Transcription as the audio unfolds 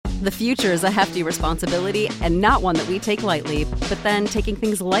The future is a hefty responsibility and not one that we take lightly, but then taking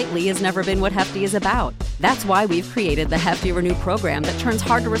things lightly has never been what Hefty is about. That's why we've created the Hefty Renew program that turns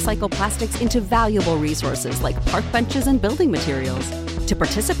hard-to-recycle plastics into valuable resources like park benches and building materials. To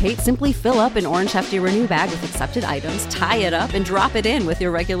participate, simply fill up an orange Hefty Renew bag with accepted items, tie it up, and drop it in with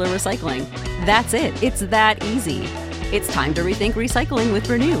your regular recycling. That's it. It's that easy. It's time to rethink recycling with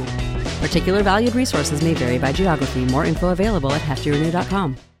Renew. Particular valued resources may vary by geography. More info available at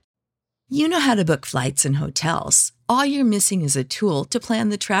heftyrenew.com. You know how to book flights and hotels. All you're missing is a tool to plan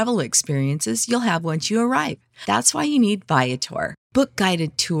the travel experiences you'll have once you arrive. That's why you need Viator. Book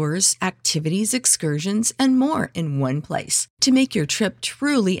guided tours, activities, excursions, and more in one place to make your trip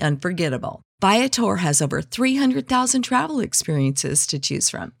truly unforgettable. Viator has over 300,000 travel experiences to choose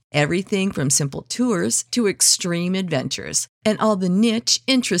from. Everything from simple tours to extreme adventures and all the niche,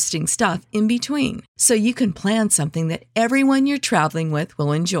 interesting stuff in between. So you can plan something that everyone you're traveling with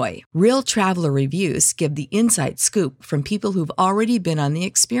will enjoy. Real traveler reviews give the inside scoop from people who've already been on the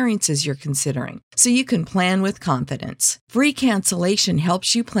experiences you're considering. So you can plan with confidence. Free cancellation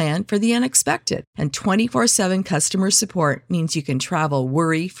helps you plan for the unexpected. And 24/7 customer support means you can travel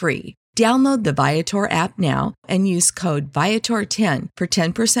worry-free. Download the Viator app now and use code Viator10 for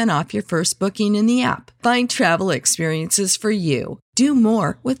 10% off your first booking in the app. Find travel experiences for you. Do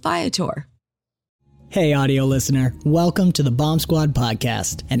more with Viator. Hey, audio listener. Welcome to the Bomb Squad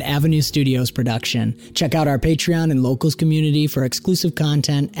podcast, an Avenue Studios production. Check out our Patreon and Locals community for exclusive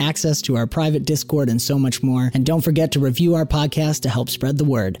content, access to our private Discord, and so much more. And don't forget to review our podcast to help spread the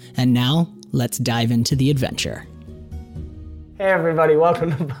word. And now, let's dive into the adventure. Hey everybody,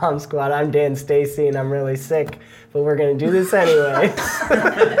 welcome to Bomb Squad. I'm Dan Stacy and I'm really sick, but we're going to do this anyway.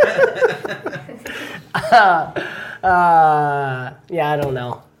 Yeah, I don't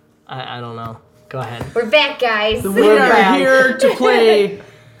know. I don't know. Go ahead. We're back, guys. We are here to play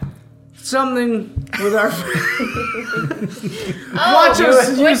something with our Watch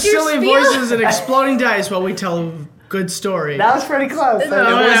us use silly voices and exploding dice while we tell a good story. That was pretty close. It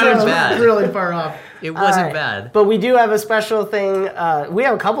wasn't bad. Really far off. It wasn't bad. But we do have a special thing. We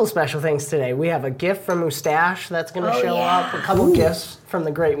have a couple special things today. We have a gift from Moustache that's going to show up. A couple gifts from the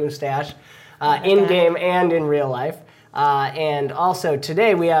great Moustache, in-game and in real life. And also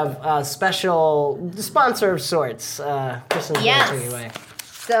today we have a special sponsor of sorts. Kristen's going to take it away.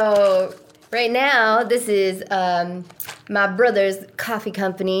 So right now, this is my brother's coffee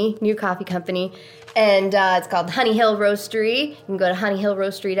company, new coffee company. And it's called Honey Hill Roastery. You can go to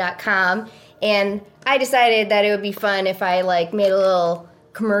honeyhillroastery.com. And I decided that it would be fun if I made a little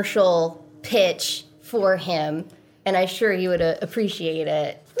commercial pitch for him, and I'm sure he would appreciate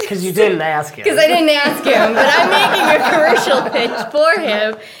it. Because you didn't ask him. Because I didn't ask him, but I'm making a commercial pitch for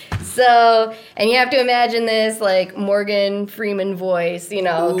him. So, and you have to imagine this Morgan Freeman voice,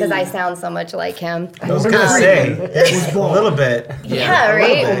 because I sound so much like him. I was gonna say a little bit. Yeah,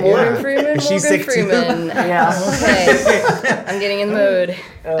 right. Morgan Freeman. She's Morgan sick Freeman. too. Yeah. Okay. I'm getting in the mood.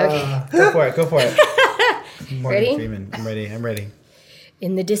 Okay. Go for it. Morgan Ready? Freeman. I'm ready.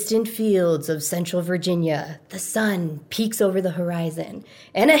 In the distant fields of central Virginia, the sun peeks over the horizon,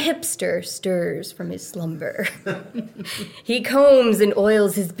 and a hipster stirs from his slumber. He combs and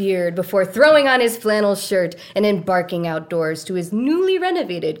oils his beard before throwing on his flannel shirt and embarking outdoors to his newly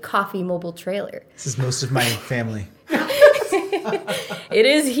renovated coffee mobile trailer. This is most of my family. It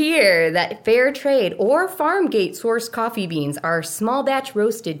is here that fair trade or farm gate sourced coffee beans are small batch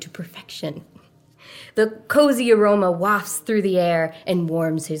roasted to perfection. The cozy aroma wafts through the air and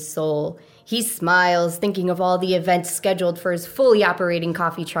warms his soul. He smiles, thinking of all the events scheduled for his fully operating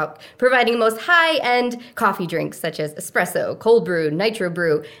coffee truck, providing most high-end coffee drinks such as espresso, cold brew, nitro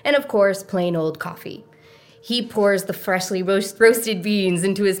brew, and of course, plain old coffee. He pours the freshly roasted beans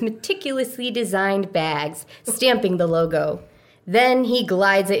into his meticulously designed bags, stamping the logo. Then he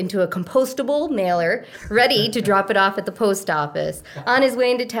glides it into a compostable mailer, ready to drop it off at the post office, on his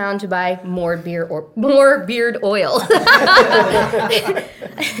way into town to buy more beard oil.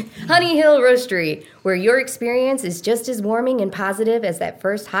 Honey Hill Roastery, where your experience is just as warming and positive as that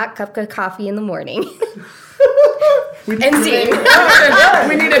first hot cup of coffee in the morning. And scene.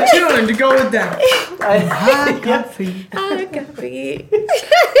 We need a tune to go with that. Hot coffee. Hot coffee.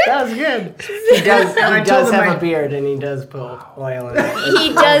 That was good. He does have a beard and he does put oil in it.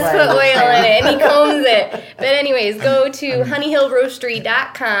 He does put oil in it and he combs it. But anyways, go to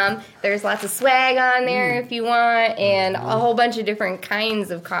honeyhillroastery.com. There's lots of swag on there if you want, and a whole bunch of different kinds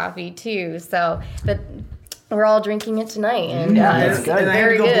of coffee too. So, but we're all drinking it tonight, and it's good. And I had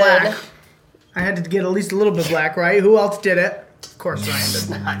very to go good. black. I had to get at least a little bit black, right? Who else did it? Of course,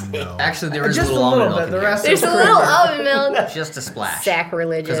 Ryan did. Actually, there was Just a little almond bit. milk in The here. rest There's is a little creamer. almond milk. Just a splash.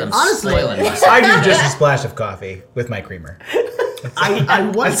 Sacrilegious. Because I'm Honestly, spoiling myself. I do just a splash of coffee with my creamer.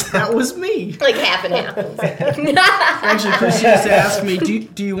 That was me. Like half and half. Actually, Chris used to ask me,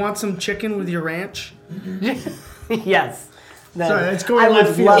 do you want some chicken with your ranch? Yes. No, Sorry, it's going I would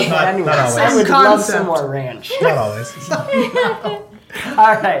left field. love Not- that anyway. not always. I would Same love concept. some more ranch. Not always.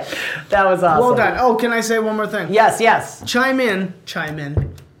 All right. That was awesome. Well done. Oh, can I say one more thing? Yes. Chime in.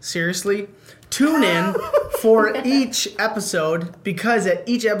 Seriously. Tune in for each episode because at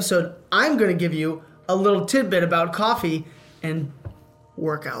each episode, I'm going to give you a little tidbit about coffee and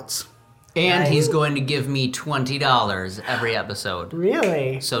workouts. And he's going to give me $20 every episode.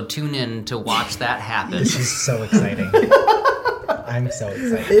 Really? So tune in to watch that happen. This is so exciting. I'm so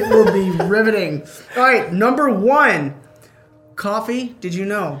excited. It will be riveting. All right, number 1. Coffee, did you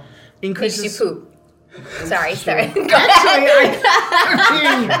know, Makes increases... you poop. Sorry. Actually, I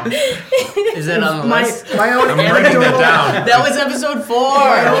Is that on the my list? own I'm writing anecdotal, that down. That was episode 4.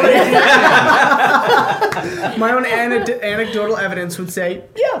 my own anecdotal evidence would say,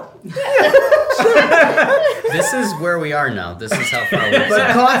 yeah. This is where we are now. This is how far we've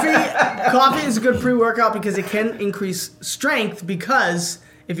But come. coffee is a good pre-workout because it can increase strength because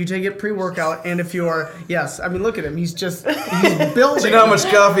if you take it pre-workout and if you're, yes, I mean, look at him. He's building. Do you know how much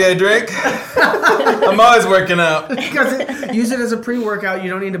coffee I drink? I'm always working out. Because use it as a pre-workout. You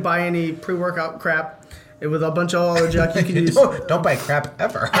don't need to buy any pre-workout crap with a bunch of other junk you can use. Don't buy crap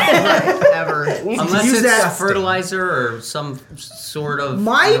ever. Ever. Unless Use it's that. fertilizer or some sort of...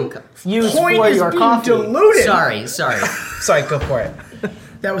 My Use point for is your being coffee. diluted. Sorry. Sorry, go for it.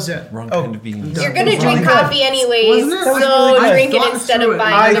 That was it. Wrong kind of beans. You're gonna drink coffee anyways, Wasn't it? so That was really good. drink I it thought instead through of it.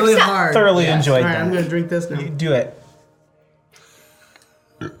 buying I other really stuff. hard. Thoroughly enjoyed All right, I'm that. going to drink this now. You do it.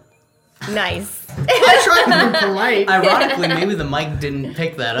 Nice. I tried to be polite. Ironically, maybe the mic didn't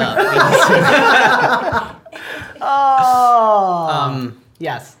pick that up. Oh.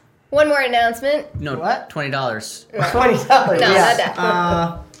 Yes. One more announcement. No, What? $20. $20. No, yeah. not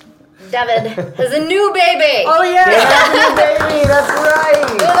that. David has a new baby. Oh yeah, happy baby. That's right.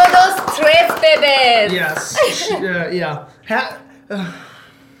 One of those tres babies. Yes. Yeah.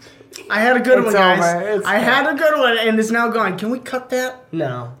 I had a good It's one, guys. over. It's I had a good one, and it's now gone. Can we cut that?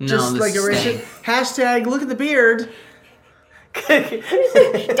 No. No, Just this like is erase staying. it. Hashtag look at the beard. Dad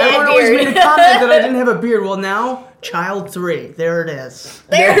Everyone always made a beard. comment that I didn't have a beard. Well, now, child 3. There it is.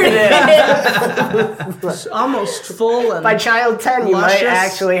 There it is. It's almost full and By child 10, you Luscious. might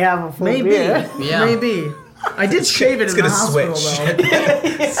actually have a full maybe. beard. Yeah. Maybe. I did shave it in the gonna hospital, switch.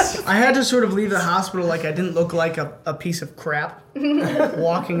 though. I had to sort of leave the hospital like I didn't look like a piece of crap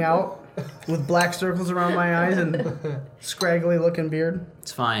walking out with black circles around my eyes and scraggly looking beard.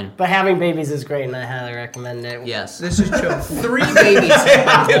 It's fine. But having babies is great, and I highly recommend it. Yes. This is chill. 3 babies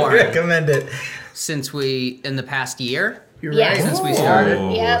have been born Recommend it. since in the past year, You're Yes. right. since we started.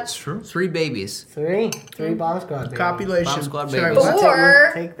 Oh, Yep. that's true. 3 babies. Three Bomb Squad babies. Copulation. Bomb Squad Sorry, babies. what?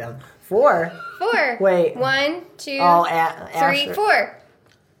 Four. Take them. 4. 4. Wait. 1, 2, Oh, 3, after. 4.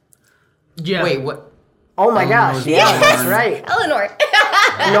 Yeah. Wait, what? Oh my gosh! was Yeah, born. that's right. Eleanor.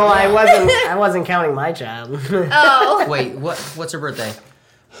 No, I wasn't counting my child. Oh. Wait, what's her birthday?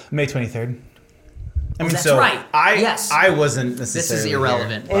 May 23rd. I mean, that's so right. Yes. I wasn't This necessarily is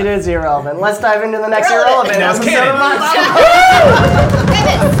irrelevant. It is irrelevant. Let's dive into the next Irrelevant. irrelevant No, episode it's of David.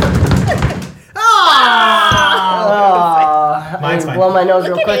 I Mine's fine. blow my nose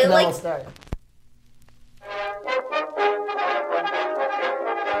Look real at quick it, and then like- we'll start.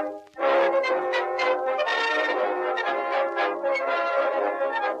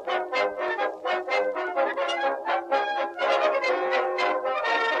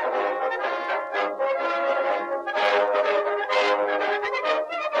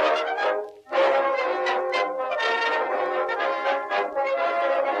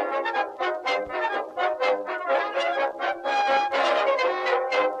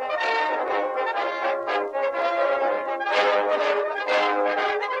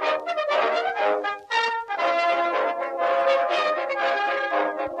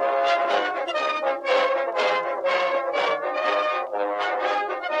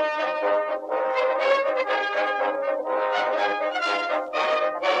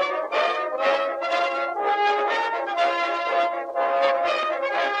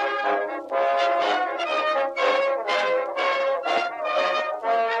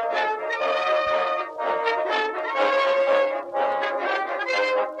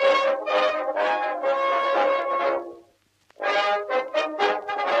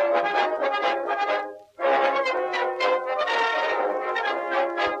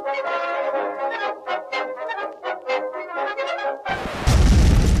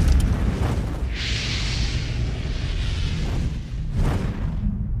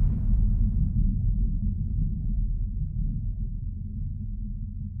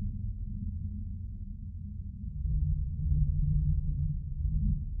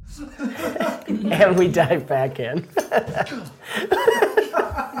 And we dive back in.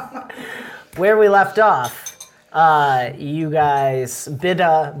 Where we left off, you guys,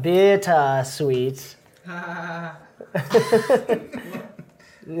 Bittersweet.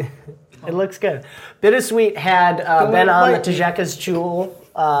 It looks good. Bittersweet had been on the Tajeka's Jewel,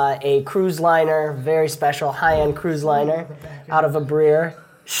 a cruise liner, very special high-end cruise liner, out of Abrir,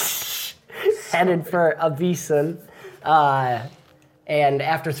 headed for Avison. And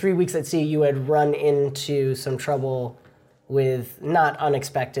after 3 weeks at sea, you had run into some trouble with, not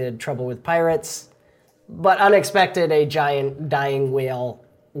unexpected trouble with pirates, but unexpected, a giant dying whale,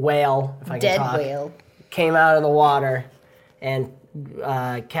 if I can talk. Dead whale. Came out of the water and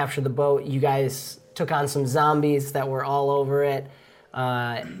captured the boat. You guys took on some zombies that were all over it.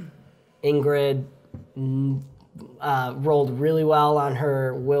 Ingrid rolled really well on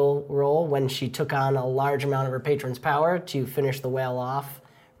her will roll when she took on a large amount of her patron's power to finish the whale off,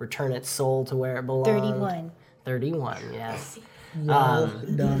 return its soul to where it belonged. 31, yes. Well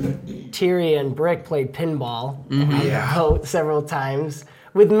done. Tyri and Brick played pinball on the boat several times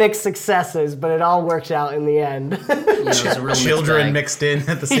with mixed successes, but it all worked out in the end. Children mixed in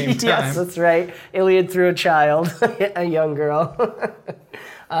at the same time. Yes, that's right. Iliad threw a child, a young girl.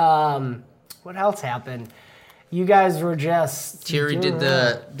 What else happened? You guys were just... Tyri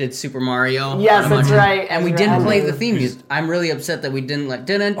did Super Mario. Yes, that's right. And we didn't play the theme music. I'm really upset that we didn't like...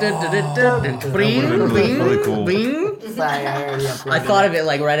 Bling, really cool. bling. Sorry, I already uploaded I thought of it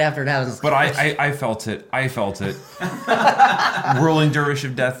like right after it happened. But I felt it. Whirling Dervish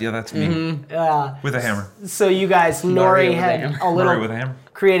of Death. Yeah, that's me. With a hammer. So you guys, Nori had a little... Nori with a hammer.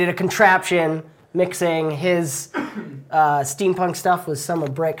 Created a contraption mixing his steampunk stuff with some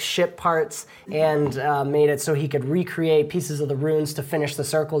of Brick's ship parts and made it so he could recreate pieces of the runes to finish the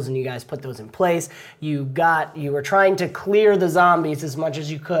circles, and you guys put those in place. You were trying to clear the zombies as much as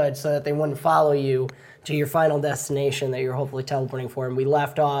you could so that they wouldn't follow you to your final destination that you're hopefully teleporting for, and we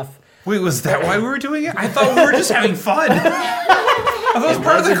left off. Wait, was that why we were doing it? I thought we were just having fun. I thought it was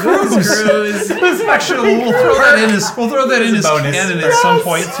part of the cruise. Actually, we'll throw that in as canon at some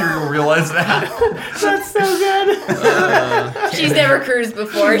point. Tyri will realize that. That's so good. She's never cruised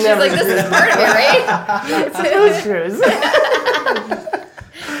before. She's like, this is part of it, right? It's cruise.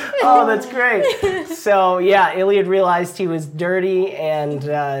 Oh, that's great. So, yeah, Iliad realized he was dirty, and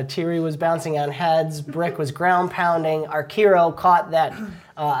Tyri was bouncing on heads. Brick was ground pounding. Arkiro caught that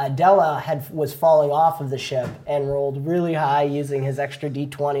Adela was falling off of the ship and rolled really high using his extra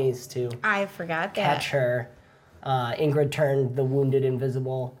d20s to I forgot that. catch her. Ingrid turned the wounded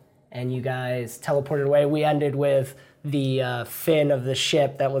invisible, and you guys teleported away. We ended with the fin of the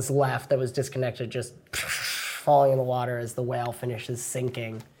ship that was left, that was disconnected, just falling in the water as the whale finishes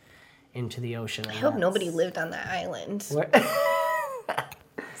sinking into the ocean. I hope nobody lived on that island.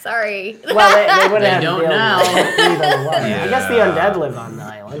 Sorry. Well, they would have don't to now. I guess the undead live on the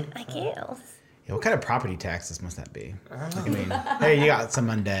island. I guess. Yeah, what kind of property taxes must that be? I mean, hey, you got some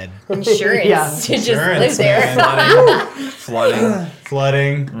undead. Insurance Yeah. to just live there.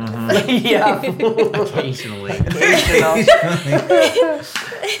 Flooding. Yeah. Occasionally.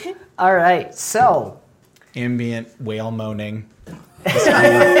 All right, so Ambient whale moaning.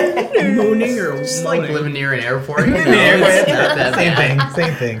 Mooning or Just like living near an airport. Same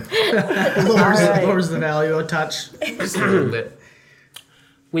thing. lowers the value a touch. Just a little bit.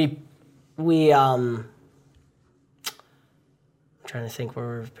 we I'm trying to think where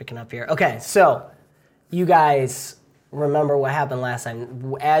we're picking up here. Okay, so you guys remember what happened last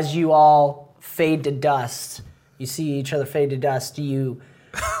time. As you all fade to dust, you see each other fade to dust, you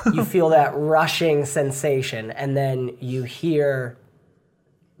feel that rushing sensation, and then you hear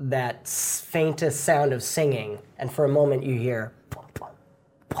that faintest sound of singing, and for a moment you hear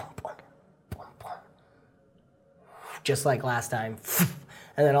just like last time,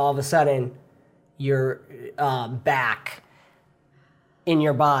 and then all of a sudden you're back in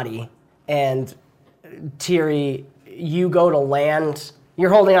your body, and Tyri, you go to land. You're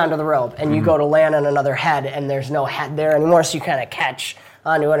holding onto the rope, and you go to land on another head, and there's no head there anymore, so you kind of catch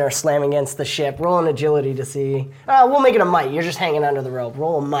onto it or slam against the ship. Roll an agility to see. We'll make it a might. You're just hanging onto the rope.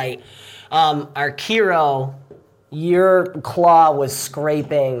 Roll a might. Arkiro, your claw was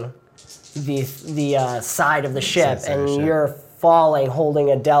scraping the side of the ship, and you're falling,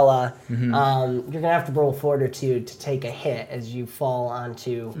 holding Adela. You're going to have to roll fortitude to take a hit as you fall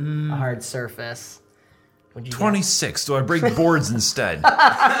onto a hard surface. 26. Do I break boards instead?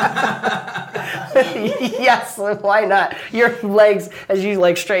 Yes, why not? Your legs, as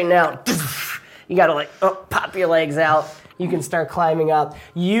you straighten out, you gotta pop your legs out. You can start climbing up.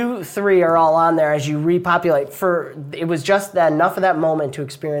 You three are all on there as you repopulate. It was just enough of that moment to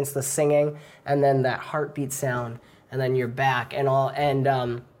experience the singing and then that heartbeat sound, and then you're back and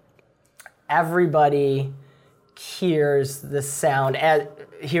everybody hears the sound,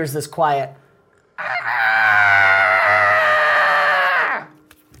 hears this quiet,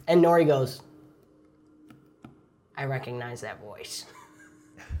 and Nori goes, I recognize that voice.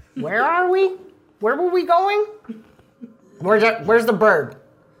 Where are we? Where were we going? Where's the bird?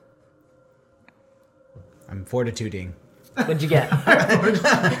 I'm fortituding. What'd you get?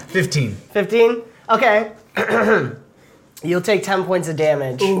 15. 15? Okay. You'll take 10 points of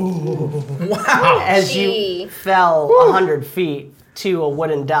damage. Ooh. Wow. As you fell 100 feet to a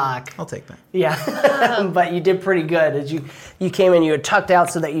wooden dock. I'll take that. Yeah. But you did pretty good. As you came in, you had tucked out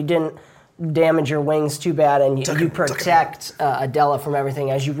so that you didn't damage your wings too bad, and you protect Adela from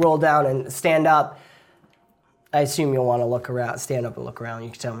everything. As you roll down and stand up, I assume you'll want to look around, stand up and look around. You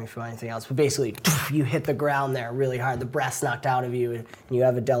can tell me if you find anything else. But basically, you hit the ground there really hard. The breath's knocked out of you, and you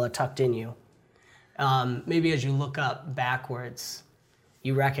have Adela tucked in you. Maybe as you look up backwards,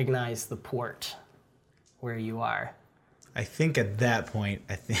 you recognize the port where you are. I think at that point,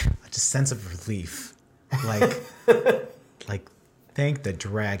 just sense of relief. Like, thank the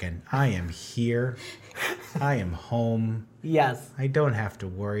dragon. I am here. I am home. Yes. I don't have to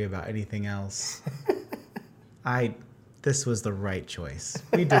worry about anything else. This was the right choice.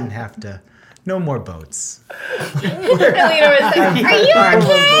 We didn't have to. No more boats. Alina was like, are you okay? I'm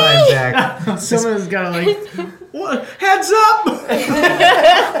back. Someone's got to what? Heads up!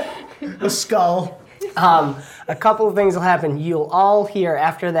 The skull. A couple of things will happen. You'll all hear,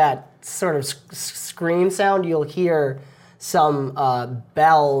 after that sort of scream sound, you'll hear some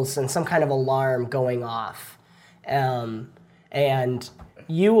bells and some kind of alarm going off. And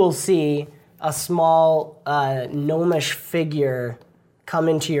you will see a small gnomish figure come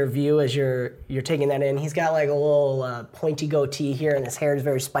into your view as you're taking that in. He's got like a little pointy goatee here, and his hair is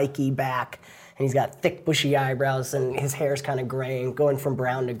very spiky back, and he's got thick bushy eyebrows, and his hair's kind of gray, going from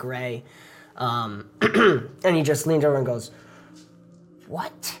brown to gray. And he just leans over and goes,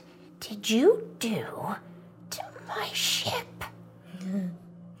 "What did you do to my ship?"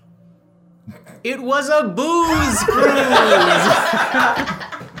 It was a booze cruise.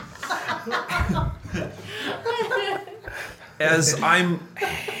 As I'm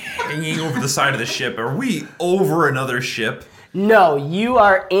hanging over the side of the ship, are we over another ship? No, you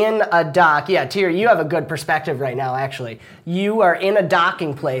are in a dock. Yeah, Tyr, you have a good perspective right now, actually. You are in a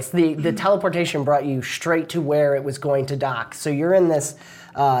docking place. The teleportation brought you straight to where it was going to dock. So you're in this,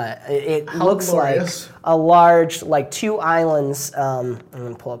 it looks glorious. like a large, like 2 islands. I'm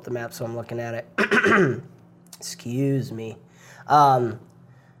going to pull up the map so I'm looking at it. Excuse me.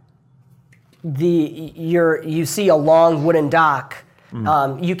 You see a long wooden dock.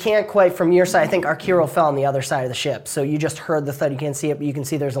 You can't quite, from your side, I think Arkiro fell on the other side of the ship, so you just heard the thud, you can't see it, but you can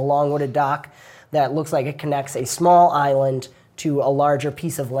see there's a long wooded dock that looks like it connects a small island to a larger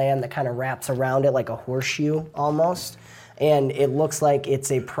piece of land that kind of wraps around it like a horseshoe almost, and it looks like it's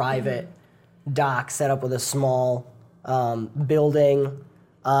a private dock set up with a small building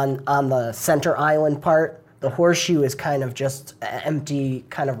on the center island part. The horseshoe is kind of just an empty,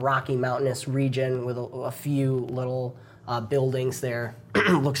 kind of rocky mountainous region with a few little buildings there.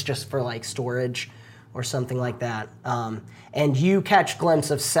 Looks just for like storage or something like that. And you catch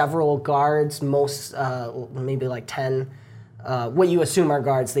glimpse of several guards, most maybe like 10, what you assume are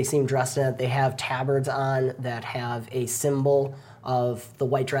guards. They seem dressed in it. They have tabards on that have a symbol of the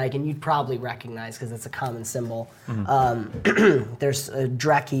white dragon you'd probably recognize because it's a common symbol. Mm-hmm. There's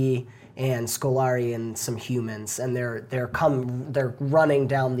Dreki and Scolari and some humans, and they're running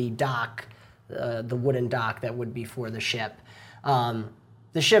down the dock, the wooden dock that would be for the ship.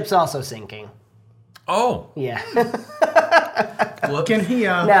 The ship's also sinking. Oh. Yeah. Can he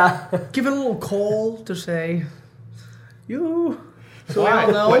No. give it a little call to say, you? So What? I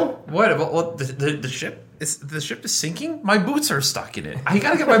don't know. What about the ship? The ship is sinking? My boots are stuck in it. I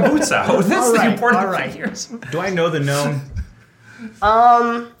gotta get my boots out. That's the important thing here. Do I know the gnome?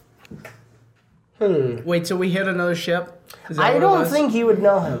 Wait, so we hit another ship? Is that I what it don't was? think you would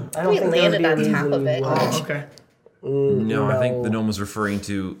know him. I don't We think there would landed be a on top reason of you it. would. Oh, okay. No, I think the gnome was referring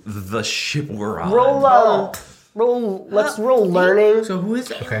to the ship we're on. Let's roll learning. So who is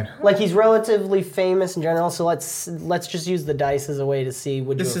it? Okay. Like he's relatively famous in general, so let's just use the dice as a way to see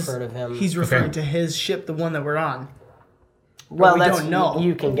would you have heard of him. He's referring to his ship, the one that we're on. well, we that's don't know.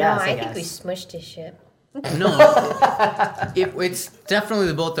 You can No, guess. I I think we guess. smushed his ship. No, it's definitely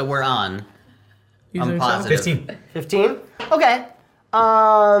the boat that we're on. I'm positive. 15. 15. Okay.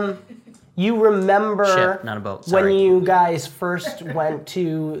 You remember Ship, not a boat, when sorry. you guys first went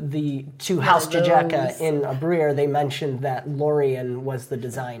to House Jajeka in Abrir, they mentioned that Lorien was the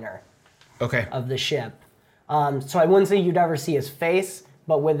designer of the ship. So I wouldn't say you'd ever see his face,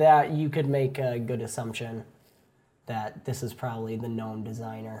 but with that, you could make a good assumption that this is probably the gnome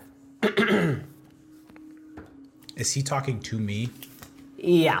designer. Is he talking to me?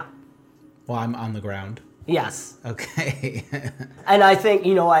 Yeah. While I'm on the ground? Yes. Okay. And I think,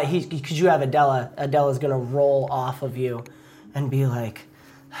 you know what, because you have Adela, Adela's going to roll off of you and be like,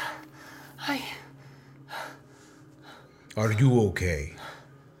 Are you okay?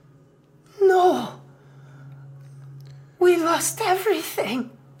 No. We lost everything.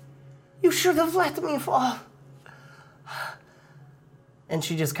 You should have let me fall. And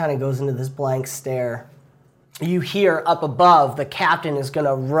she just kind of goes into this blank stare. You hear up above, the captain is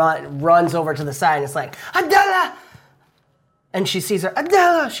gonna runs over to the side and it's like, Adela! And she sees her,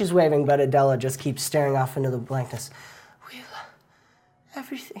 Adela! She's waving, but Adela just keeps staring off into the blankness. We lost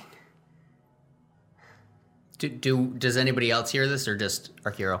everything. Does anybody else hear this or just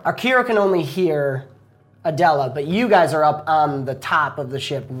Arkiro? Arkiro can only hear Adela, but you guys are up on the top of the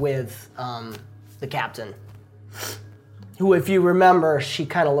ship with the captain. Who, if you remember, she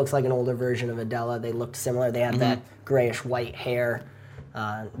kind of looks like an older version of Adela. They looked similar. They had that grayish white hair,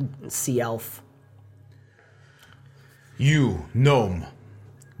 sea elf. You, gnome,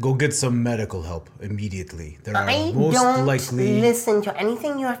 go get some medical help immediately. There are I most don't likely. listen to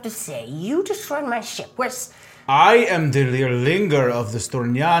anything you have to say. You destroyed my ship. Where's... I am the Leerlinger of the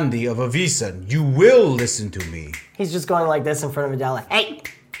Stornyandi of Avisan. You will listen to me. He's just going like this in front of Adela. Hey,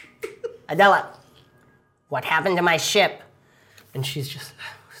 Adela, what happened to my ship? And she's just,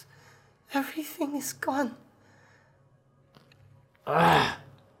 everything is gone. Ugh.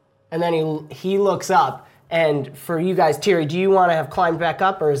 And then he looks up, and for you guys, Tiri, do you want to have climbed back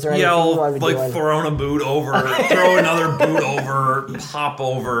up, or is there anything you want to be doing? Like thrown a boot over, throw another boot over, hop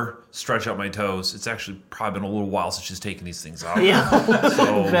over, stretch out my toes. It's actually probably been a little while since she's taken these things off. Yeah,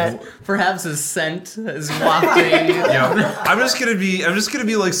 so Perhaps his scent is wafting. yeah, I'm just gonna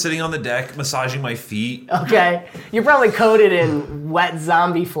be like sitting on the deck, massaging my feet. Okay, you're probably coated in wet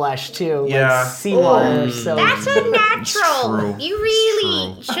zombie flesh too, Yeah. like seawater. So That's unnatural. True. You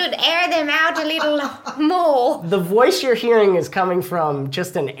really should air them out a little more. the voice you're hearing is coming from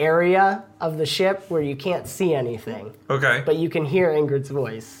just an area of the ship where you can't see anything, Okay. but you can hear Ingrid's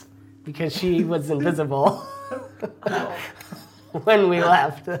voice because she was invisible when we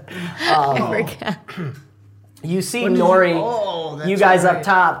left. You see Nori, you guys up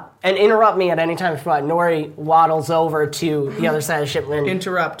top, and interrupt me at any time if you want. Nori waddles over to the other side of the ship. And,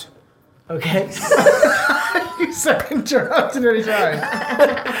 Interrupt. okay. You said interrupt at any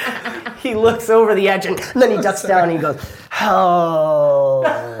time. He looks over the edge and then he ducks down and he goes, oh,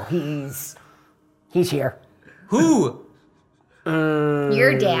 he's here. Who?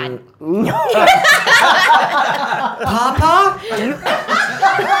 Your dad. Papa?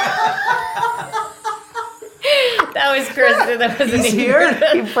 That was Chris. That wasn't He's me. here?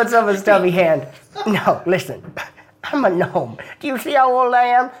 He puts up his stubby hand. No, listen, I'm a gnome. Do you see how old I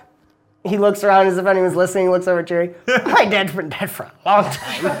am? He looks around as if anyone's listening. He looks over at Jerry. My dad's been dead for a long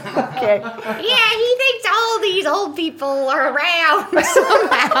time. Okay. Yeah, he thinks all these old people are around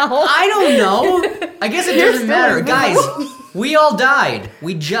somehow. I don't know. I guess it doesn't matter. Guys, we all died.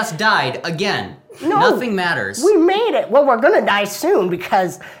 We just died again. No, Nothing matters. We made it. Well, we're gonna die soon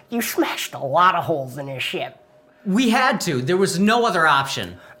because you smashed a lot of holes in his ship. We had to. There was no other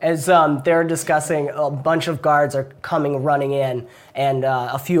option. As they're discussing, a bunch of guards are coming running in, and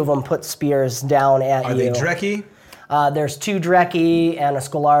a few of them put spears down at Are you. they Dreki? There's 2 Dreki and a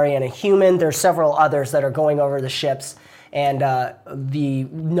Scolari and a human. There's several others that are going over the ships, and the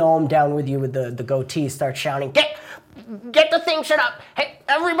gnome down with you with the goatee starts shouting, Get the thing shut up! Hey,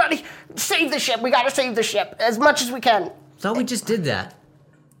 everybody, save the ship! We gotta save the ship as much as we can. Thought we just did that.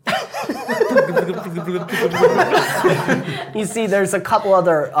 You see, there's a couple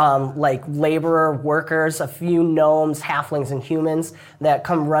other like laborer workers, a few gnomes, halflings, and humans that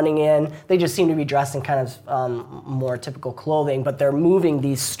come running in. They just seem to be dressed in kind of more typical clothing, but they're moving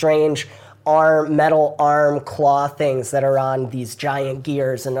these strange metal arm claw things that are on these giant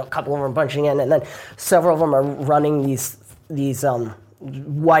gears, and a couple of them are bunching in, and then several of them are running these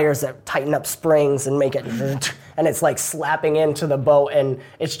wires that tighten up springs and make it, and it's like slapping into the boat, and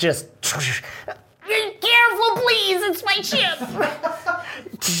it's just, careful please, it's my ship.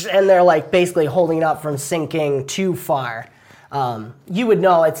 And they're like basically holding it up from sinking too far. You would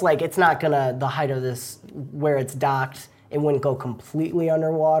know it's not gonna, the height of this, where it's docked, it wouldn't go completely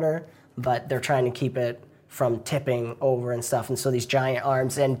underwater, but they're trying to keep it from tipping over and stuff. And so these giant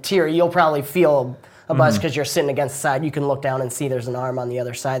arms, and Tyr, you'll probably feel a buzz because you're sitting against the side. You can look down and see there's an arm on the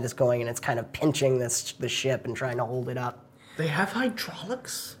other side that's going, and it's kind of pinching the ship and trying to hold it up. They have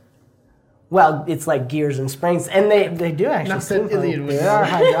hydraulics? Well, it's like gears and springs, and they do actually. Not that Iliad would there are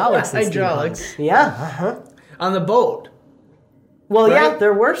hydraulics. Hydraulics. Yeah. On the boat. Well, Right? yeah,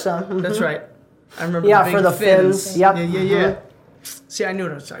 there were some. Mhm. That's right. I remember. Yeah, the for big the fins. Yep. Yeah. See, I knew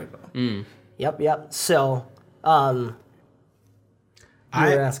what I was talking about. Yep. So, you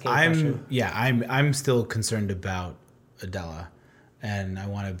were asking a question. I'm still concerned about Adela, and I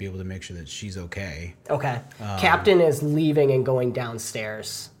want to be able to make sure that she's okay. Okay. Captain is leaving and going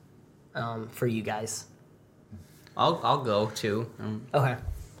downstairs for you guys. I'll go too. Okay.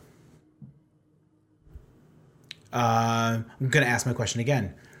 I'm gonna ask my question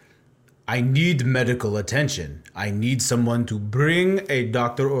again. I need medical attention. I need someone to bring a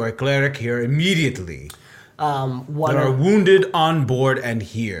doctor or a cleric here immediately. There are wounded on board and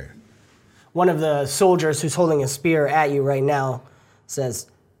here. One of the soldiers who's holding a spear at you right now says,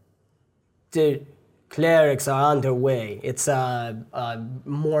 "The clerics are on their way." It's a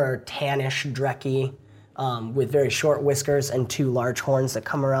more tannish Dreki with very short whiskers and 2 large horns that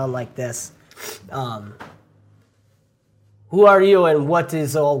come around like this. Who are you and what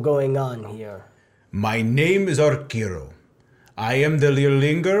is all going on here? My name is Arkiro. I am the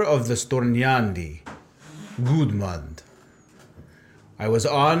Leerlinger of the Stornyandi, Gudmund. I was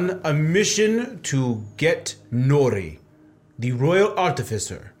on a mission to get Nori, the royal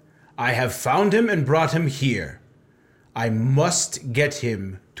artificer. I have found him and brought him here. I must get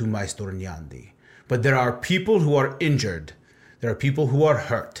him to my Stornyandi. But there are people who are injured. There are people who are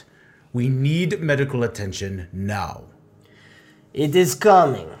hurt. We need medical attention now. It is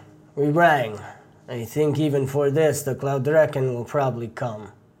coming. We rang. I think even for this, the Cloudrekin will probably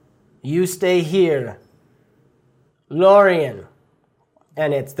come. You stay here. Lorien.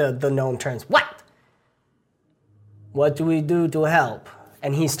 And it's the gnome turns. What? What do we do to help?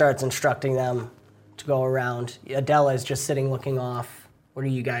 And he starts instructing them to go around. Adela is just sitting looking off. What are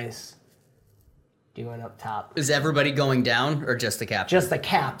you guys doing up top? Is everybody going down or just the captain? Just the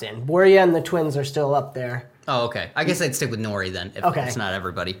captain. Boria and the twins are still up there. Oh, okay. I guess I'd stick with Nori then, if it's not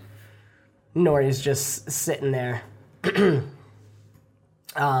everybody. Nori's just sitting there. Is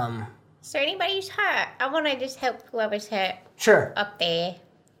there anybody who's hurt? I want to just help whoever's hurt Sure. up there.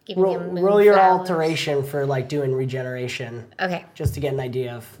 Giving them Roll your flowers. alteration for like doing regeneration. Okay. Just to get an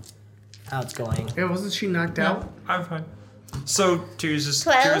idea of how it's going. Yeah, wasn't she knocked out? I'm fine. So Tyr's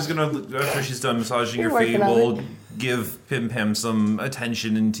 12? gonna, after she's done massaging You're your feet, working on will give Pim Pam some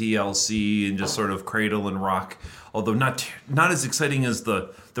attention in TLC and just sort of cradle and rock. Although not as exciting as the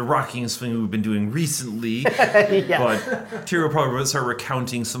rocking and swinging we've been doing recently. But Tyr will probably start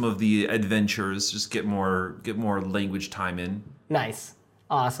recounting some of the adventures, just get more language time in. Nice.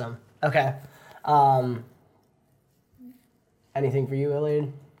 Awesome. Okay. Anything for you,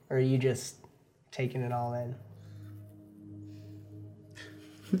 Iliad? Or are you just taking it all in?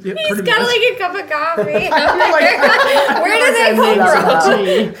 Yeah, He's pretty got much. like a cup of coffee. Where did they come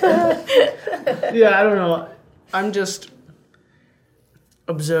from? Yeah, I don't know. I'm just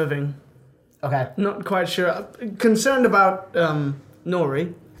observing. Okay. Not quite sure. Concerned about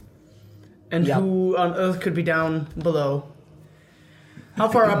Nori and who on Earth could be down below. How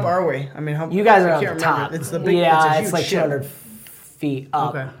far up are we? I mean, how You guys are I on the can't top. remember. It's the big. Yeah, it's a huge it's like ship. 200 feet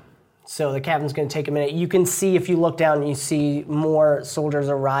up. Okay. So the captain's going to take a minute. You can see, if you look down, you see more soldiers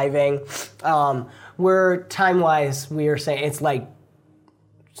arriving. We're, time-wise, we are saying it's like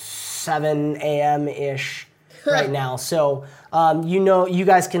 7 a.m.-ish right now. So, you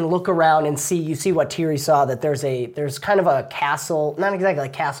guys can look around and see, you see what Tiri saw, that there's kind of a castle, not exactly a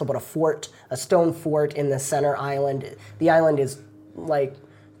castle, but a fort, a stone fort in the center island. The island is like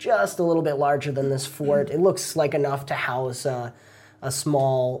just a little bit larger than this fort. It looks like enough to house a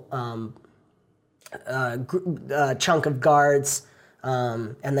small chunk of guards,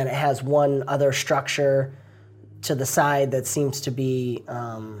 and then it has one other structure to the side that seems to be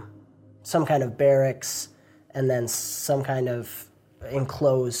some kind of barracks, and then some kind of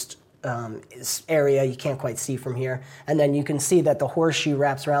enclosed area you can't quite see from here. And then you can see that the horseshoe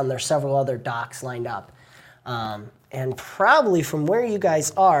wraps around. There's several other docks lined up. And probably from where you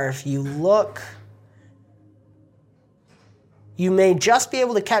guys are, if you look, you may just be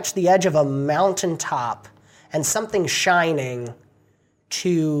able to catch the edge of a mountaintop and something shining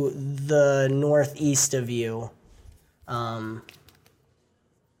to the northeast of you,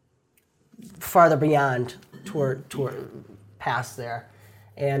 farther beyond, toward past there.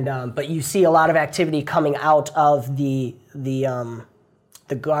 And but you see a lot of activity coming out of the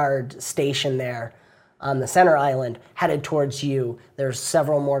guard station there. on the center island, headed towards you. There's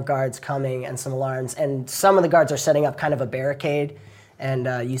several more guards coming and some alarms, and some of the guards are setting up kind of a barricade, and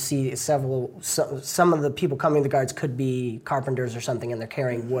you see some of the people coming, the guards could be carpenters or something, and they're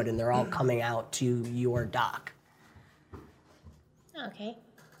carrying wood, and they're all coming out to your dock. Okay.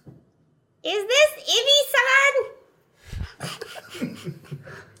 Is this Ivy-san?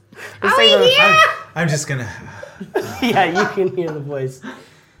 Are we here? I'm just gonna. Yeah, you can hear the voice.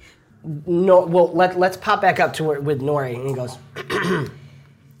 No, well, let's pop back up to with Nori, and he goes,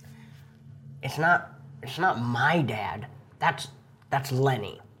 It's not my dad. That's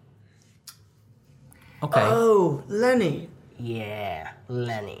Lenny. Okay. Oh, Lenny. Yeah,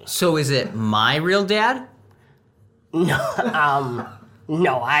 Lenny. So is it my real dad? No,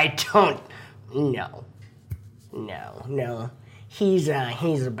 no, I don't. No. He's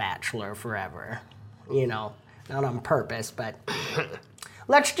a bachelor forever. You know, not on purpose, but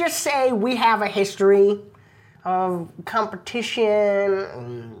let's just say we have a history of competition.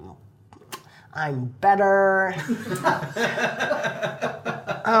 I'm better.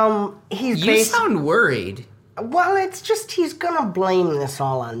 You sound worried. Well, it's just he's gonna blame this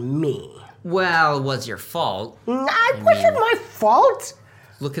all on me. Well, it was your fault. It wasn't my fault.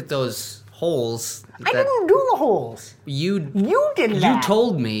 Look at those holes. I didn't do the holes. You did that. You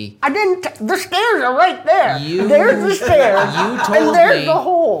told me. I didn't. The stairs are right there. You, there's the stairs. You told and there's me. The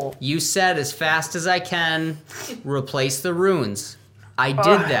hole. You said as fast as I can, replace the runes. I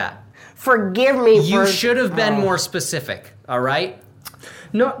did that. Forgive me. You should have been more specific. All right.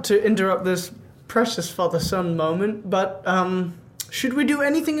 Not to interrupt this precious father-son moment, but should we do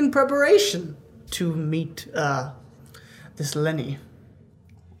anything in preparation to meet this Lenny?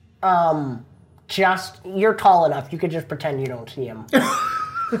 You're tall enough. You could just pretend you don't see him.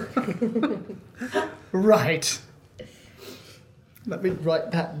 Right. Let me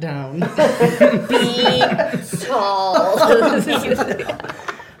write that down. Be tall.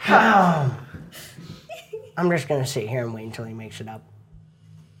 I'm just gonna sit here and wait until he makes it up.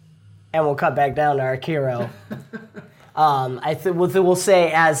 And we'll cut back down to Arkiro. We'll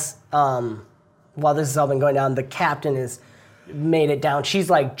say as while this has all been going down, the captain has made it down. She's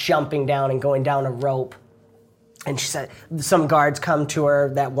like jumping down and going down a rope. And she said, some guards come to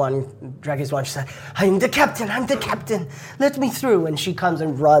her, that one, Dragi's one, she said, I'm the captain, let me through. And she comes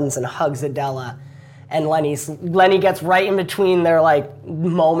and runs and hugs Adela. And Lenny gets right in between their like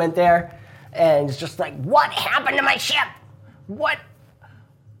moment there. And it's just like, what happened to my ship? What?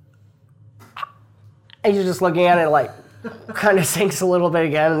 And you're just looking at it like, kind of sinks a little bit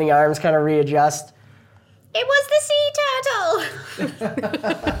again and the arms kind of readjust. It was the sea turtle.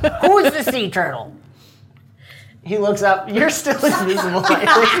 Who is the sea turtle? He looks up. You're still invisible.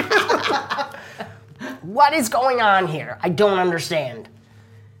 What is going on here? I don't understand.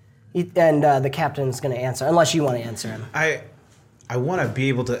 And the captain's going to answer, unless you want to answer him. I want to be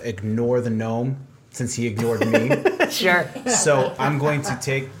able to ignore the gnome since he ignored me. Sure. So I'm going to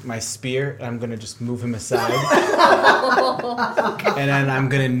take my spear and I'm going to just move him aside. And then I'm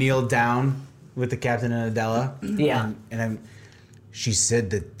going to kneel down with the captain and Adela. Yeah. She said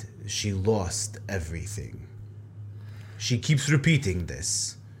that she lost everything. She keeps repeating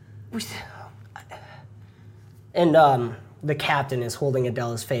this. And the captain is holding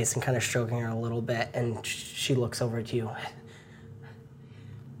Adela's face and kind of stroking her a little bit, and she looks over at you.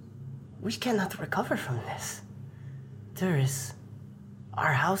 We cannot recover from this.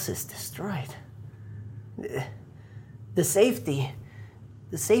 Our house is destroyed. The safety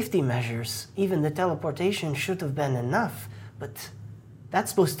measures, even the teleportation should have been enough, but that's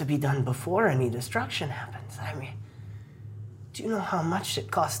supposed to be done before any destruction happens. I mean, do you know how much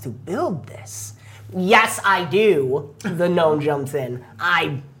it costs to build this? Yes, I do. The gnome jumps in.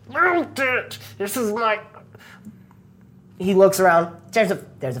 I built it. This is my... He looks around. There's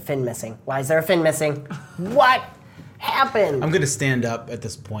a fin missing. Why is there a fin missing? What happened? I'm going to stand up at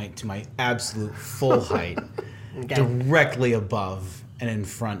this point to my absolute full height, directly above and in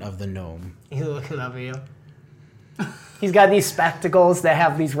front of the gnome. He's looking up at you. He's got these spectacles that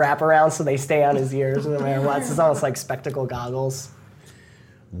have these wraparounds so they stay on his ears no matter what. It's almost like spectacle goggles.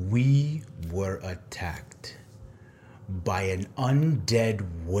 We were attacked by an undead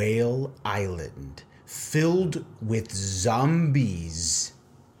whale island filled with zombies.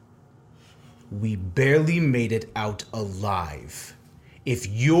 We barely made it out alive. If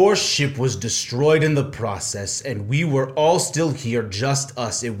your ship was destroyed in the process and we were all still here, just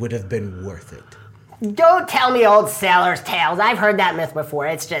us, it would have been worth it. Don't tell me old sailors' tales. I've heard that myth before.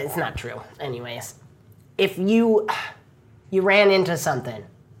 It's not true. Anyways, if you ran into something,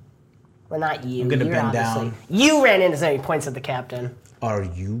 well, not you. I'm gonna bend down. You ran into something. He points at the captain. Are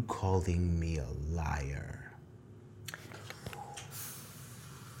you calling me a liar?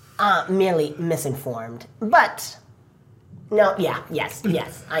 Merely misinformed. But, no, yes,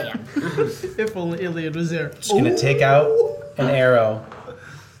 I am. If only Iliad was there. Just gonna take out an arrow.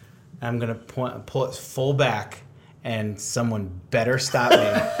 I'm gonna pull it full back, and someone better stop me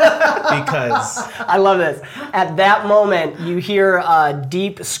because I love this. At that moment, you hear a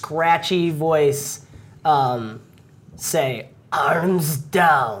deep, scratchy voice say, "Arms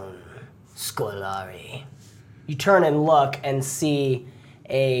down, Scolari." You turn and look and see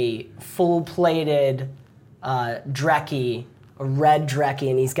a full-plated Dreki, a red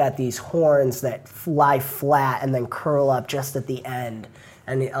Dreki, and he's got these horns that lie flat and then curl up just at the end.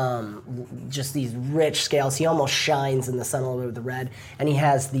 And just these rich scales. He almost shines in the sun a little bit with the red. And he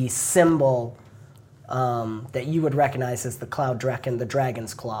has the symbol that you would recognize as the Cloud Draken, the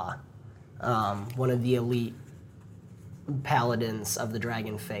Dragon's Claw. One of the elite paladins of the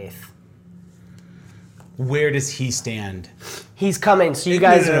Dragon Faith. Where does he stand? He's coming, so you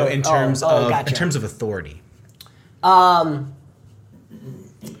guys no, are... in terms of gotcha. in terms of authority. You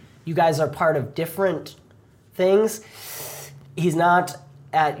guys are part of different things. He's not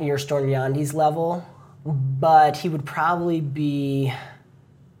at your Stornyandi's level, but he would probably be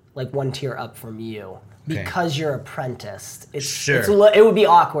like one tier up from you because you're apprenticed. Sure. It would be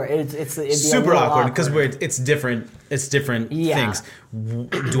awkward. It'd be super awkward because it's different. It's different Yeah. things.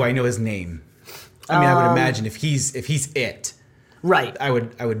 Do I know his name? I mean, I would imagine if he's it, right? I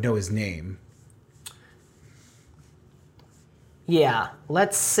would know his name. Yeah.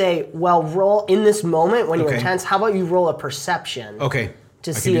 Let's say, roll in this moment when you're intense. How about you roll a perception? Okay.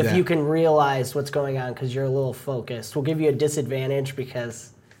 To see if you can realize what's going on because you're a little focused. We'll give you a disadvantage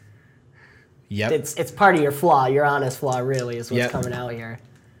because it's part of your flaw. Your honest flaw really is what's coming out here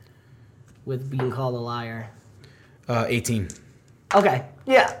with being called a liar. 18. Okay,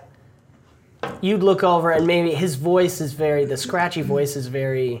 yeah. You'd look over and maybe his voice is the scratchy voice is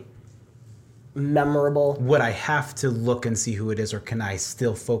very memorable. Would I have to look and see who it is, or can I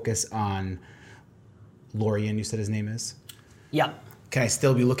still focus on Lorien, you said his name is? Yep. Can I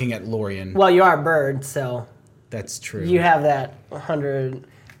still be looking at Lorien? Well, you are a bird, so... That's true. You have that 100...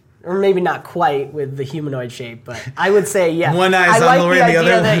 Or maybe not quite with the humanoid shape, but I would say yes. One eye's on Lorien, the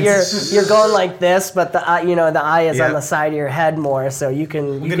other that one's... you're going like this, but the eye is on the side of your head more, so you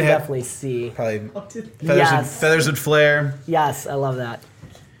can definitely see. Probably feathers would flare. Yes, I love that.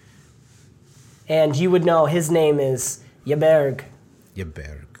 And you would know his name is Yaberg.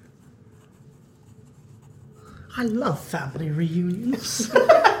 Yaberg. I love family reunions.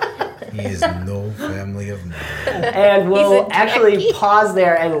 He is no family of mine. And we'll actually pause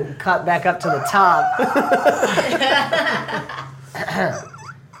there and cut back up to the top.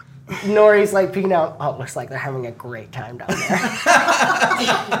 Nori's like peeking out. Oh, it looks like they're having a great time down there.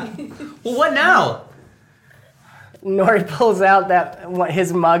 Well, what now? Nori pulls out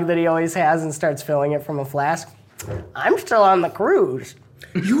his mug that he always has and starts filling it from a flask. I'm still on the cruise.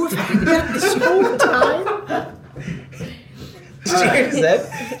 You have had that this whole time?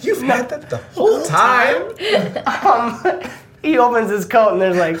 You've had that the whole time? He opens his coat and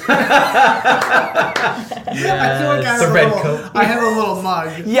there's like... I feel like I have a little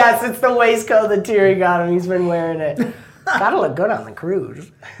mug. Yes, it's the waistcoat that Thierry got him. He's been wearing it. Gotta look good on the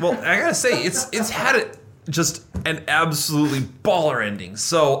cruise. Well, I gotta say, it's had just an absolutely baller ending.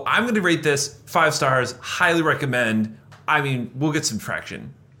 So I'm gonna rate this 5 stars. Highly recommend. I mean, we'll get some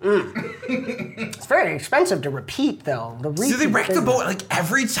traction. It's very expensive to repeat, though. Do they wreck the boat like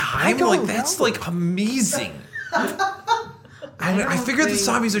every time? Like that's like amazing. I figured the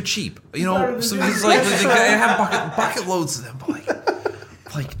zombies are cheap. You know, so it's like they have bucket loads of them. But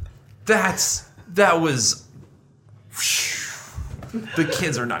like that was. The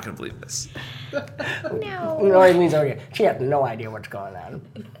kids are not gonna believe this. No. Nori leans over here. She has no idea what's going on.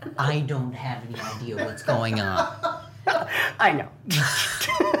 I don't have any idea what's going on. I know.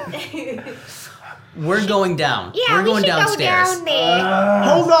 We're going down. Yeah, We're going we should downstairs. go down there.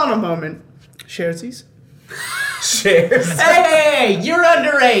 Hold on a moment. Sharesies? Shares. Hey, you're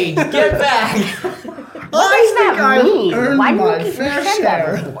underage. Get back. What does that mean? Earned Why my didn't you fair say that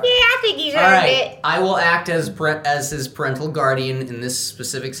share. before? Yeah, I think he's All earned right, it. I will act as his parental guardian in this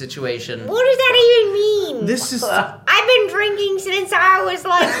specific situation. What does that even mean? This is... I've been drinking since I was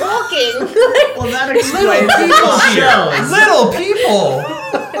like walking. Well, that explains Little Little people.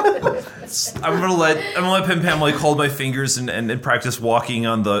 I'm gonna let Pim Pam like hold my fingers and practice walking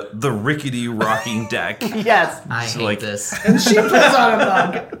on the rickety rocking deck. Yes. I hate this. And she puts on a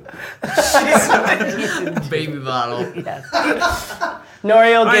mug. She Baby bottle. Yes.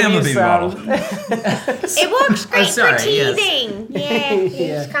 Nori will I give am you a baby some. bottle. It works great sorry, for yes. teething. Yeah, you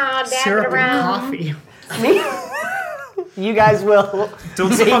just kind of dab Syrup it and around. coffee. You guys will.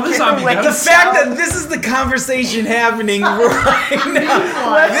 Don't step on the zombie Like guy. The fact that this is the conversation happening right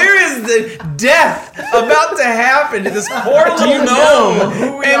now. There is the death about to happen to this poor little Do you know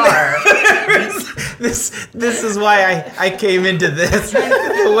who we are? This is why I came into this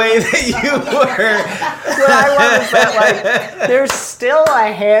the way that you were. What I love is that like there's still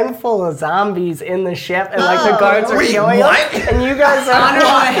a handful of zombies in the ship, and like the guards are Wait, killing what? them, and you guys are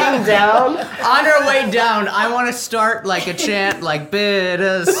walking down. On our way down, I want to start like a chant, like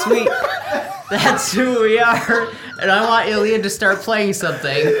bittersweet. That's who we are. And I want Iliad to start playing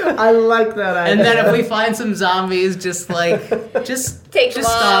something. I like that idea. And then if we find some zombies, just Take them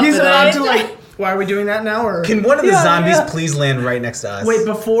off. stop. He's and allowed then- to like. Why are we doing that now? Or Can one of the Yeah, zombies yeah. please land right next to us? wait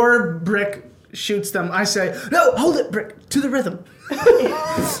before Brick shoots them? I say, no, hold it, Brick, to the rhythm.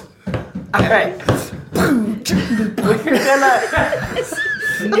 All right. We're gonna.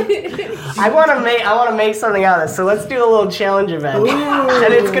 I want to make something out of this. So let's do a little challenge event,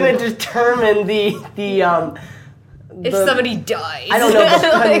 and it's gonna determine If somebody dies. I don't know, the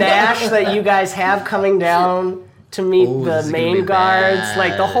panache that you guys have coming down to meet Ooh, the this is gonna main be guards, bad.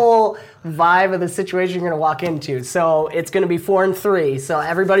 like the whole vibe of the situation you're gonna walk into. So it's gonna be 4 and 3. So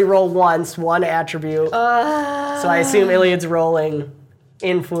everybody roll once, one attribute. So I assume Iliad's rolling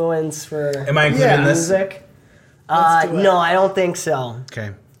influence for Am I included in this? music. do it. No, I don't think so.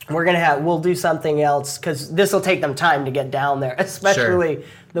 Okay. We'll do something else because this will take them time to get down there, especially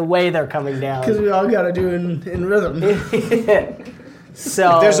the way they're coming Because down. we all got to do it in rhythm.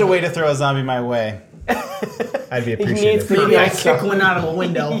 So If there's a way to throw a zombie my way, I'd be needs appreciative. to be Maybe I like kick one out of a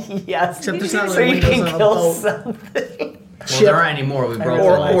window. yes, Except there's not so really you windows can on a kill boat. something. Well, there aren't any more. We broke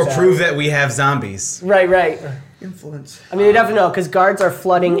Or, one. or prove that we have zombies. Right. Influence. I mean, you definitely know because guards are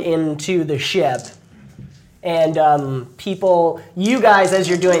flooding into the ship, and you guys, as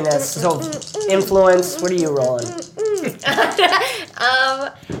you're doing this, so influence. What are you rolling?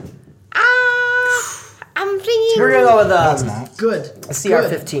 I'm thinking We're gonna go with Good. a CR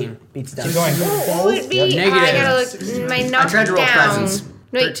 15 beats down. what would be. Negative. I gotta look my knockdown. I tried to roll presents.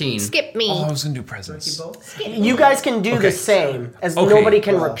 Wait, 13. skip me. Oh, I was gonna do presents. You guys can do the same as Okay. nobody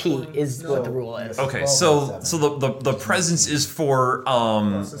can repeat. Is what the rule is. Okay, so the presence is for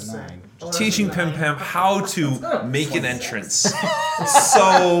teaching Pim Pam how to make an entrance.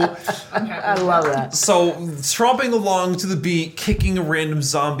 So I love that. tromping along to the beat, kicking a random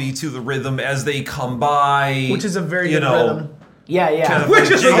zombie to the rhythm as they come by, Which is a very good rhythm. Yeah. Kind of Which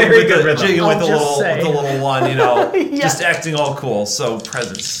is a jigging very with good the, rhythm. jigging with I'll just say. the little one, just acting all cool. So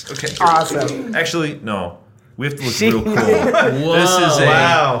presents. Okay. here. Awesome. Actually, no. We have to look real cool. This is a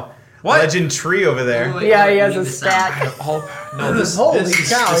Wow. What? Legend tree over there. Wait, Yeah, wait, he has we a need the sound. stack. No, this Holy is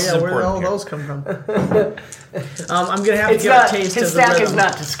cow, this is yeah, where the important hell here. those come from? I'm going to have to It's give not. a taste His of the stack rhythm. is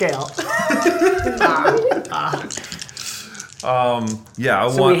not to scale. Yeah, I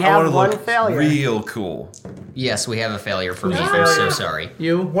So want we I have want to one look failure. real cool. Yes, we have a failure for me. I'm so sorry.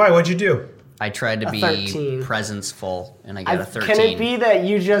 You? Why? What'd you do? I tried to be 13. presence full, and I got a 13. Can it be that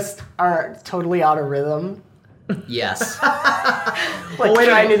you just are totally out of rhythm? Yes. Like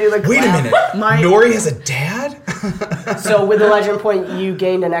trying to do the Wait a clap? minute. My- Nori has a dad? So with the legend point, you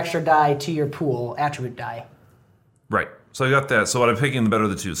gained an extra die to your pool, attribute die. Right. So I got that. So what I'm picking the better of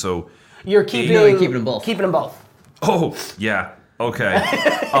the two. So You're keeping, you're keeping them both. Keeping them both. oh yeah. Okay.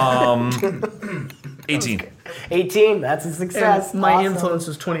 18. 18, that's a success. And my Awesome. influence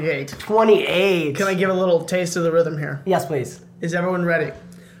was 28. 28. Can I give a little taste of the rhythm here? Yes, please. Is everyone ready?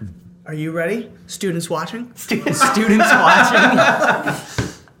 Are you ready? Students watching? Students watching.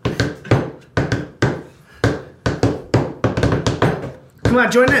 Come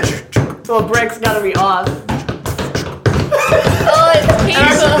on, join in. Well, Brick's gotta be off. Oh, it's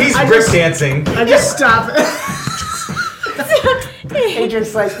painful. He's brick dancing. I just stop.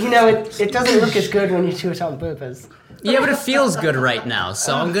 Adrian's like, it doesn't look as good when you do it on purpose. Yeah, but it feels good right now,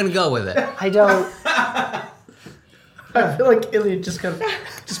 so I'm gonna go with it. I don't. I feel like Iliad just kind of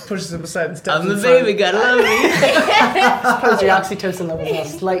just pushes him aside and steps I'm the in front. baby, gotta love me. Suppose your oxytocin levels are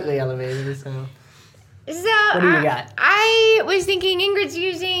slightly elevated, so. So, What do you got? I was thinking Ingrid's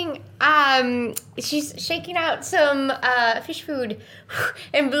using, she's shaking out some fish food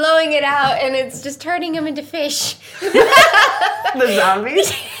and blowing it out, and it's just turning them into fish. The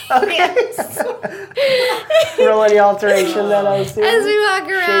zombies? Yes. Roll any alteration then, I assume. As we walk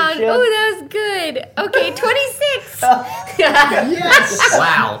around. Shape shift. Oh, that was good. Okay, 26.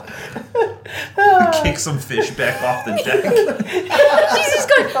 Wow. Kick some fish back off the deck. She's just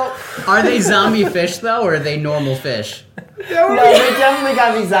going, Are they zombie fish though, or are they normal fish? No, they definitely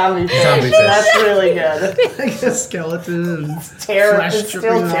gotta be zombie fish. That's really good. Like a skeleton and Terror. flesh It's dripping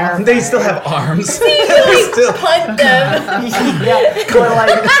still off. terrifying. They still have arms. Hunt them. Yeah, we're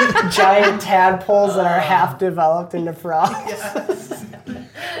like giant tadpoles that are half developed into frogs.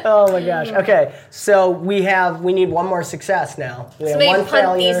 Oh my gosh. Okay, so we need one more success now. We have Somebody one punt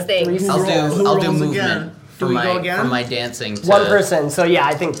failure, these things. 3 I'll success. do rolls movement again? for Do we go my again? for my dancing. To, One person. So yeah,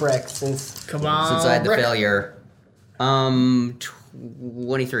 I think Brick since Come on. Since I had the Rick. failure.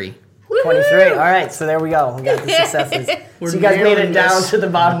 23. 23. All right, so there we go. We got the successes. So you guys made it nailing down this. to the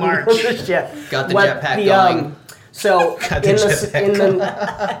bottom March. of the ship. Got the jetpack going. So Got the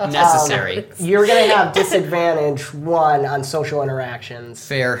jetpack Necessary. you're gonna have disadvantage 1 on social interactions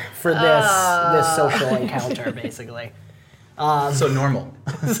Fair. for this social encounter, basically. So normal.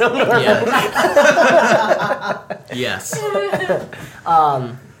 Yeah. Yes.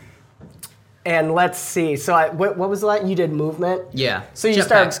 And let's see. So what was that? You did movement. Yeah. So you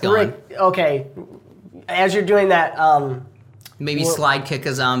Jetpack's start going. okay. As you're doing that, Maybe slide kick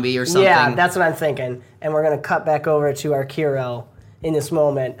a zombie or something. yeah, that's what I'm thinking. And we're gonna cut back over to our Kiro in this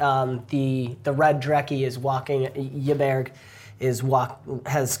moment. The red Dreki is walking. Yberg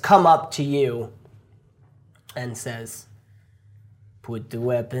has come up to you and says, "Put the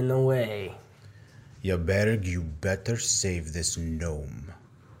weapon away." Yberg, you better save this gnome.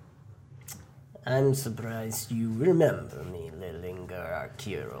 I'm surprised you remember me, Lilingar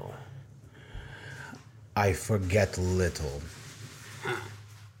Arkiro. I forget little.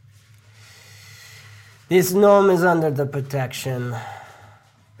 This gnome is under the protection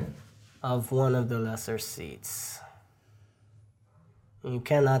of one of the lesser seats. You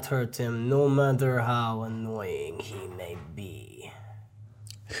cannot hurt him, no matter how annoying he may be.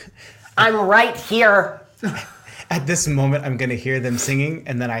 I'm right here. At this moment, I'm gonna hear them singing,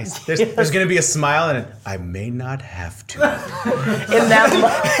 and then there's gonna be a smile, and I may not have to. In that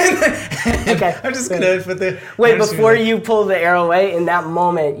okay. I'm just gonna put the Wait, I'm just before gonna- you pull the arrow away, in that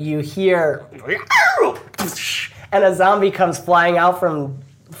moment you hear, and a zombie comes flying out from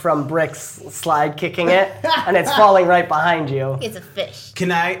Brick's slide kicking it, and it's falling right behind you. It's a fish.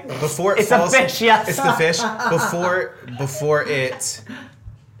 Can I before it It's falls? a fish, yes. It's the fish.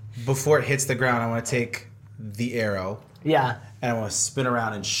 Before it hits the ground, I want to take the arrow Yeah, and I want to spin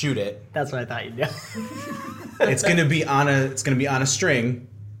around and shoot it. that's what I thought you'd do. It's gonna be on a string.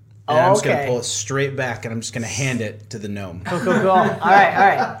 And I'm just gonna pull it straight back, and I'm just gonna hand it to the gnome. Cool. All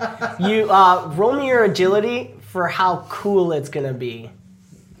right. You roll me your agility for how cool it's gonna be.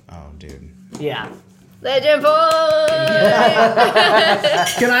 Oh, dude. Yeah. Legend point!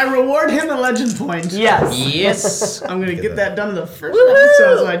 Can I reward him the legend point? Yes. Yes. I'm gonna get that done the first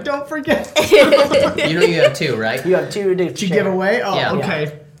episode so I don't forget. You know you have 2, right? You have 2 to Did you give away? Oh, Yeah.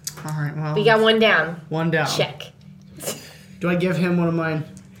 okay. All right, well. We got one down. one down. Check. Do I give him one of mine?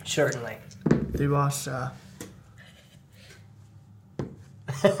 Certainly. The boss,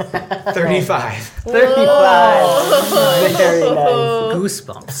 35. 35. Very nice.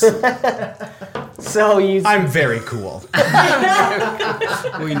 Goosebumps. So you. I'm very cool.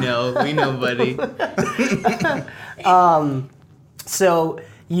 We know, buddy. So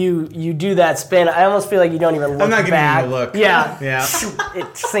you do that spin. I almost feel like you don't even look I'm not giving back. him a look. Yeah. Yeah.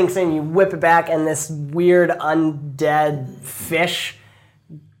 It sinks in. You whip it back, and this weird undead fish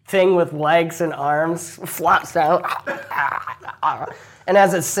thing with legs and arms flops down. And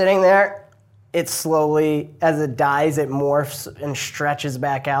as it's sitting there, it slowly, as it dies, it morphs and stretches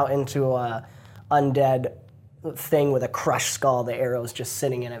back out into a undead thing with a crushed skull. The arrow's just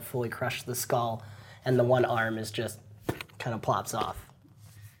sitting in it, fully crushed the skull, and the one arm is just kind of plops off.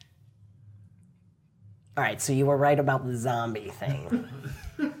 All right, so you were right about the zombie thing.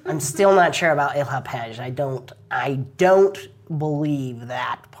 I'm still not sure about Il Hapej. I don't believe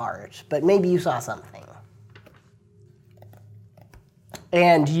that part, but maybe you saw something.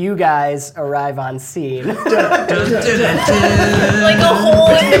 And you guys arrive on scene. Like a hole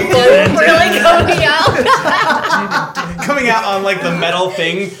in the boat really coming out. Coming out on like the metal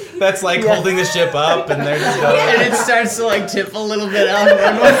thing that's like holding the ship up, and they're just going. And it starts to like tip a little bit out.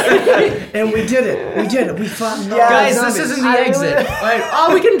 and we did it. We fought. Yeah. Guys, zombies. this isn't the exit. Like,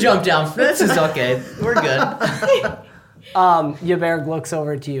 oh, we can jump down. This is okay. We're good. Yberg looks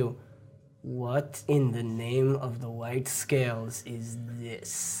over to you. What in the name of the white scales is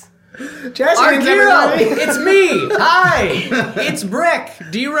this? Jazz hands, Arkiro, everybody. it's me. Hi, it's Brick.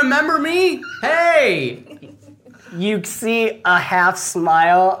 Do you remember me? Hey. You see a half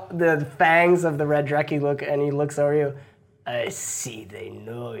smile, the fangs of the red Dreki look, and he looks over you. I see they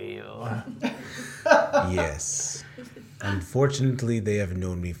know you. Yes. Unfortunately, they have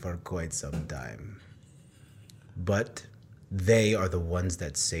known me for quite some time. But they are the ones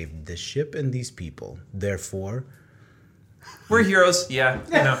that saved this ship and these people. Therefore, we're heroes. Yeah,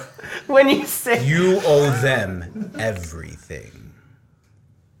 you know. When you say you owe them everything.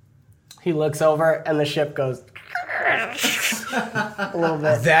 He looks over and the ship goes a little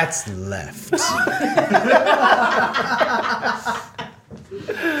bit. That's left.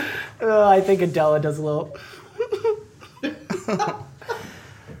 I think Adela does a little.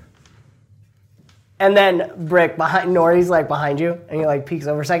 And then Brick behind Nori's like behind you, and he like peeks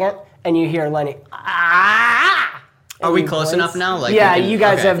over a second, and you hear Lenny. Ah! Are we close enough now? Like, yeah, you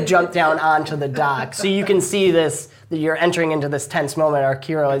guys have jumped down onto the dock, so you can see this. That you're entering into this tense moment.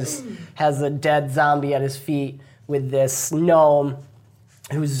 Arkiro has a dead zombie at his feet with this gnome,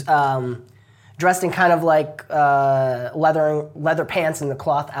 who's dressed in kind of like leather pants and the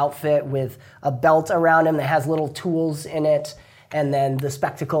cloth outfit with a belt around him that has little tools in it. And then the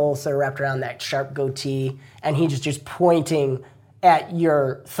spectacles that are wrapped around that sharp goatee, and he's just pointing at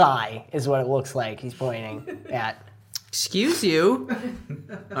your thigh, is what it looks like he's pointing at. Excuse you.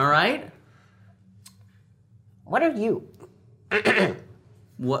 All right. What are you?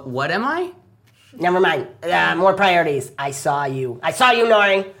 What am I? Never mind. More priorities. I saw you,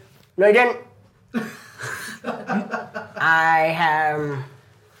 Nori. No, you didn't.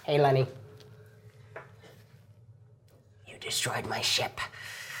 Hey, Lenny. Destroyed my ship.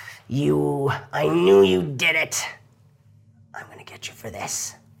 I knew you did it. I'm gonna get you for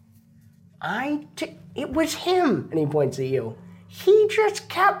this. It was him, and he points at you. He just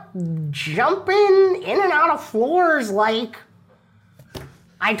kept jumping in and out of floors like...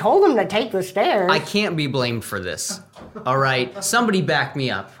 I told him to take the stairs. I can't be blamed for this. All right, somebody back me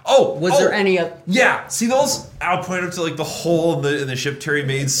up. Was there any... Yeah, see those? I'll point up to like the hole in the ship Terry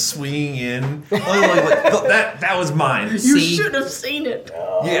made swinging in. That was mine. You should have seen it.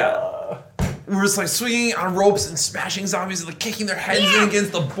 Yeah. We were just like swinging on ropes and smashing zombies and like kicking their heads in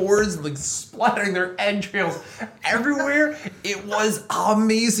against the boards and like splattering their entrails everywhere. It was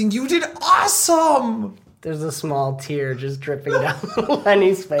amazing. You did awesome. There's a small tear just dripping down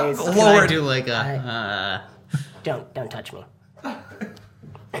Lenny's face. Can I do like a... Don't touch me.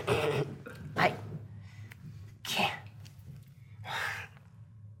 I can't.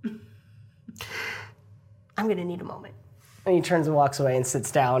 I'm gonna need a moment. And he turns and walks away and sits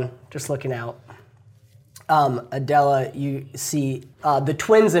down, just looking out. Adela, you see the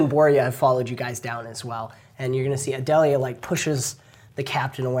twins and Boria have followed you guys down as well, and you're gonna see Adelia like pushes the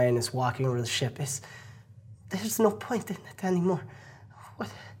captain away and is walking over the ship. There's no point in it anymore.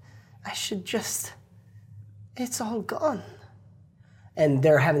 I should just... It's all gone. And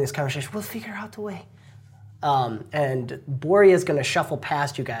they're having this conversation. We'll figure out a way. And Boria's going to shuffle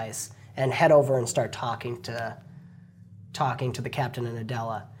past you guys and head over and start talking to the captain and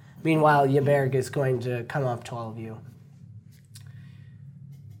Adela. Meanwhile, Yaberg is going to come up to all of you.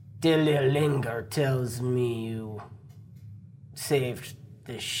 Dillinger tells me you saved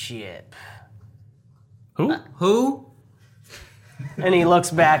the ship. Who? And he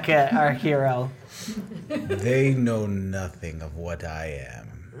looks back at our hero. They know nothing of what I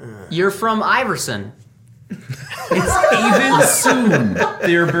am. You're from Iverson. It's even soon.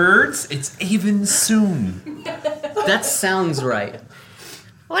 They're birds. It's even soon. That sounds right.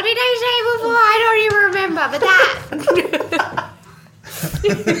 What did I say before? I don't even remember, but that.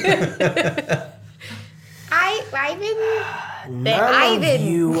 None of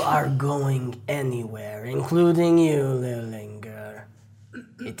you are going anywhere, including you, Lillinger.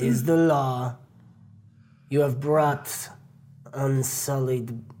 It is the law. You have brought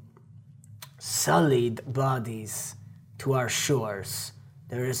sullied bodies to our shores.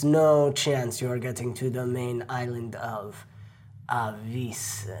 There is no chance you are getting to the main island of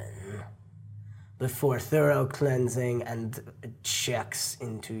Avisen before thorough cleansing and checks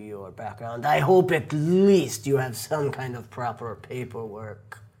into your background. I hope at least you have some kind of proper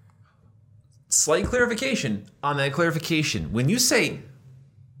paperwork. Slight clarification on that clarification. When you say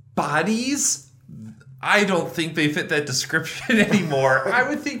bodies, I don't think they fit that description anymore. I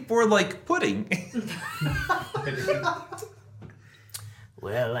would think more like pudding.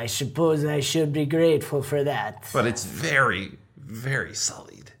 Well, I suppose I should be grateful for that. But it's very, very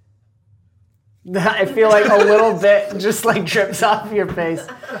sullied. I feel like a little bit just like drips off your face.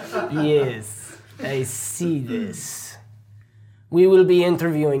 Yes, I see this. We will be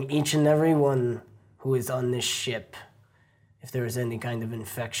interviewing each and every one who is on this ship. If there is any kind of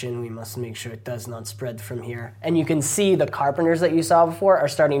infection, we must make sure it does not spread from here. And you can see the carpenters that you saw before are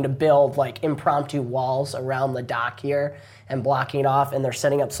starting to build like impromptu walls around the dock here and blocking it off, and they're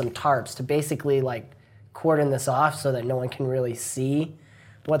setting up some tarps to basically like cordon this off so that no one can really see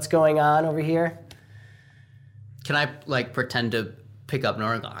what's going on over here. Can I like pretend to pick up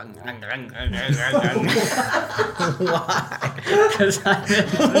Nora? Why? Because I'm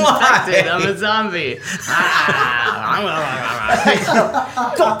infected. I'm a zombie.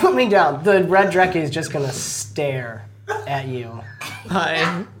 Don't put me down. The red Dreki is just gonna stare at you.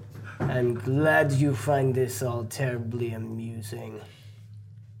 Hi. I'm glad you find this all terribly amusing,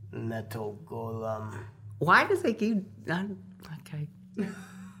 Metal Golem. Why does they keep? Okay.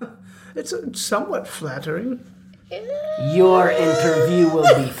 It's somewhat flattering. Your interview will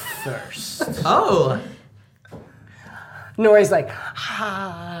be first. Oh. Nori's like,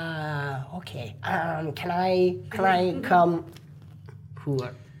 okay. Can I come? Who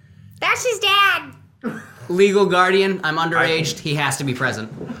are? That's his dad. Legal guardian. I'm underaged. He has to be present.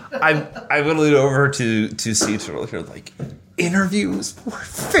 I'm going to lead over to Citra here, like, interviews. We're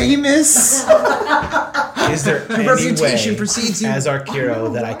famous. Is there any reputation way, precedes you. as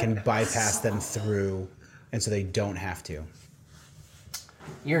Arkiro, that I can bypass them through, and so they don't have to?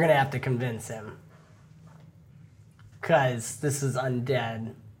 You're gonna have to convince him, cause this is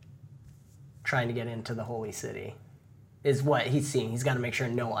undead trying to get into the holy city. Is what he's seeing. He's got to make sure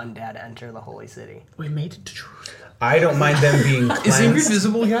no undead enter the holy city. We made it to Jerusalem. I don't mind them being cleansed. Is Ingrid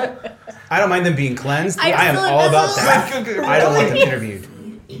visible yet? I don't mind them being cleansed. I'm I am still all about invisible. that. I don't want them interviewed.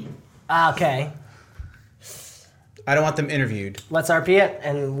 Okay, I don't want them interviewed. let's RP it,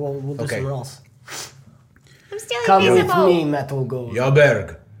 and we'll do Okay. some rolls. I'm still Come with invisible. me, Metal Gold.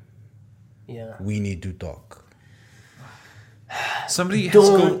 Jaberg, Yeah. we need to talk. Somebody has to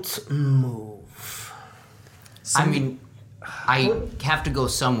go. Don't move. I mean, I have to go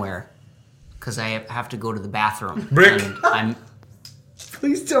somewhere because I have to go to the bathroom. Brick. And I'm.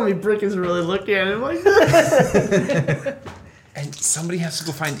 Please tell me Brick is really looking at him like that. And somebody has to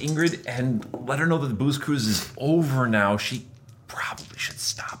go find Ingrid and let her know that the booze cruise is over now. She probably should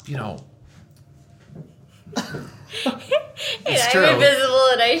stop, you know. It's I'm true. invisible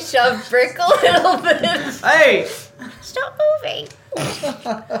and I shove Brick a little bit. Hey! Stop moving.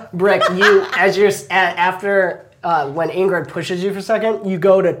 Brick, you as you're after when Ingrid pushes you for a second, you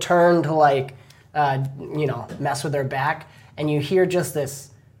go to turn to like mess with her back, and you hear just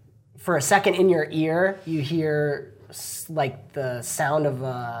this for a second in your ear. You hear like the sound of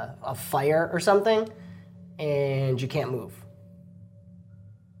a fire or something, and you can't move.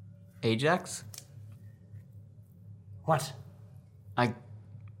 Ajax? What? I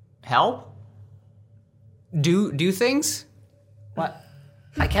help? Do things? What?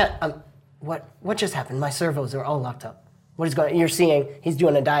 I can't. What just happened? My servos are all locked up. What is going? You're seeing he's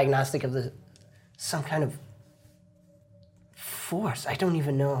doing a diagnostic of some kind of force. I don't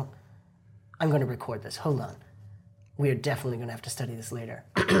even know. I'm going to record this. Hold on. We are definitely going to have to study this later.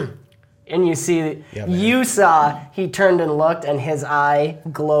 And you see, you saw he turned and looked, and his eye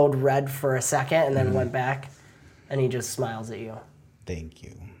glowed red for a second, and then went back, and he just smiles at you. Thank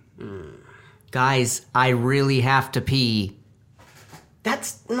you. Guys, I really have to pee.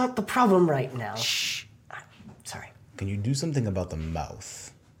 That's not the problem right now. Shh. Sorry. Can you do something about the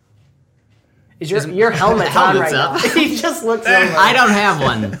mouth? Is your helmet's on right helmet's now? up. He just looks over. I don't have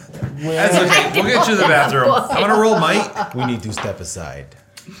one. That's okay. We'll get you to the bathroom. I'm going to roll might. We need to step aside.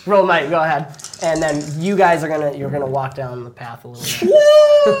 Roll might, go ahead. And then you guys you're gonna walk down the path a little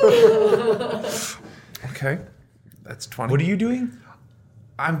bit. Okay. That's 20. What are you doing?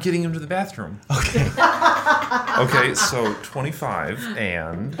 I'm getting him to the bathroom. Okay. Okay, so 25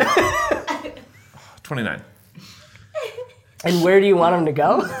 and 29. And where do you want him to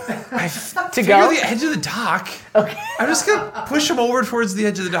go? To go? The edge of the dock. Okay. I'm just gonna push him over towards the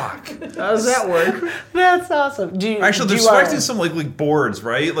edge of the dock. How does that work? That's awesome. Actually, they're expecting some like boards,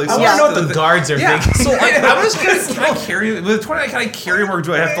 right? Like, I want to know what the guards are thinking. So like, I'm just gonna can I carry him with 20? Can I carry him, or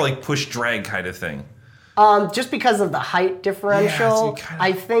do I have to like push drag kind of thing? Just because of the height differential,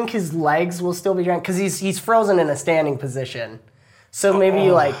 I think his legs will still be dragging because he's frozen in a standing position. So maybe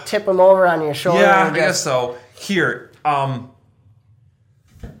you like tip him over on your shoulder. Yeah, and I guess so. Here, Pim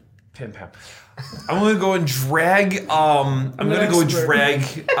Pam. I'm gonna go and drag.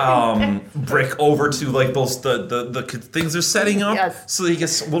 Brick over to like those the things they're setting up, so that he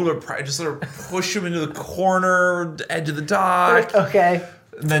gets a little bit of pride. Just sort of push him into the corner, the edge of the dock. Okay.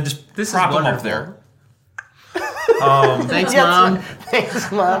 And then just prop him up there. Thanks, Mom.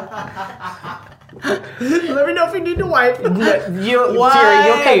 Thanks, Mom. Let me know if you need to wipe. You'll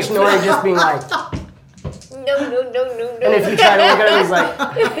catch Nori just being like. No. And if you try to look at him,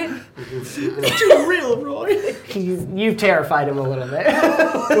 he's like. Too real, Roy. You've terrified him a little bit.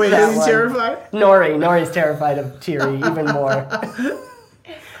 Wait, is he terrified? Nori's terrified of Tiri even more.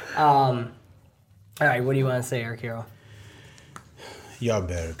 All right, what do you want to say, Arkiro?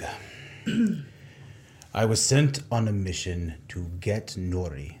 Yarberg. I was sent on a mission to get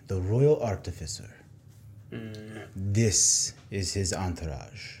Nori, the royal artificer. This is his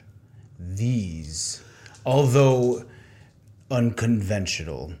entourage. These, although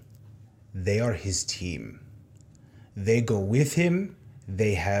unconventional, they are his team. They go with him.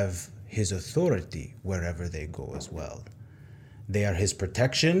 They have his authority wherever they go as well. They are his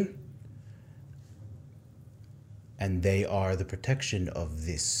protection, and they are the protection of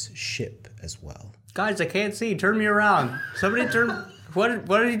this ship as well. Guys, I can't see. Turn me around. Somebody turn... What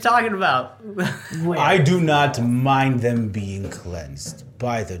are you talking about? I do not mind them being cleansed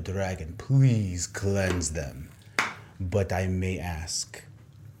by the dragon. Please cleanse them. But I may ask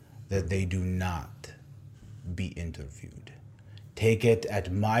that they do not be interviewed. Take it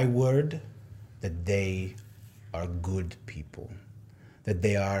at my word that they are good people, that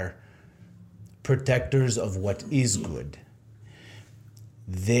they are protectors of what is good.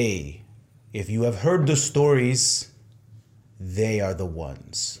 They, if you have heard the stories, they are the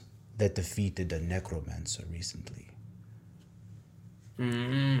ones that defeated a necromancer recently.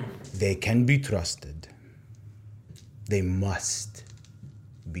 They can be trusted. They must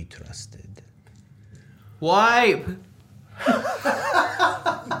be trusted. Wipe!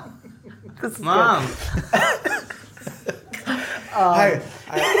 Mom!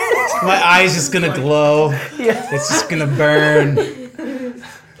 My eye's just gonna glow. Yeah. It's just gonna burn.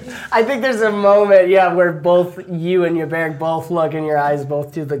 I think there's a moment, where both you and Yarberg both look and your eyes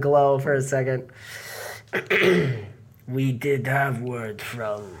both do the glow for a second. We did have word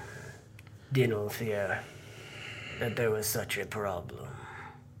from Dinolfir that there was such a problem.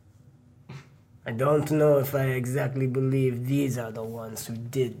 I don't know if I exactly believe these are the ones who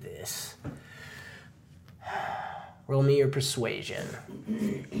did this. Roll me your persuasion.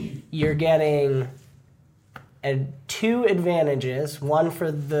 You're getting 2 advantages, one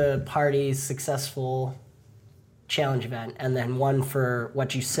for the party's successful challenge event, and then one for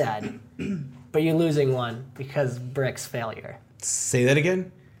what you said. But you're losing one because Brick's failure. Say that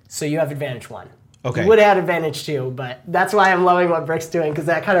again? So you have advantage 1. Okay. You would have advantage 2, but that's why I'm loving what Brick's doing, because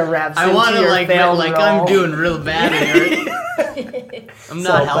that kind of wraps into your failed roll. I'm doing real bad here. I'm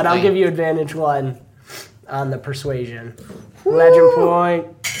not helping. But I'll give you advantage 1 on the persuasion. Woo! Legend point.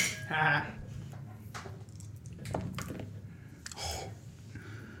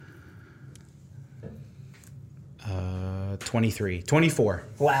 24.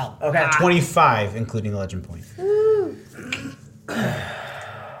 Wow. Okay. 25, including the legend point. I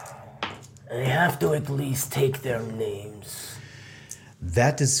have to at least take their names.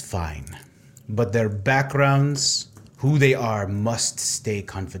 That is fine. But their backgrounds, who they are, must stay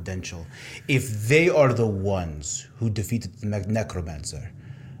confidential. If they are the ones who defeated the necromancer,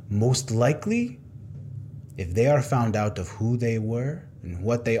 most likely, if they are found out of who they were and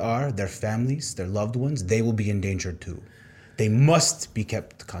what they are, their families, their loved ones, they will be in danger too. They must be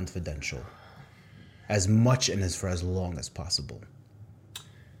kept confidential as much and as for as long as possible.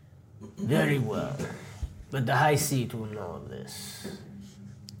 Very well. But the High Seat will know of this.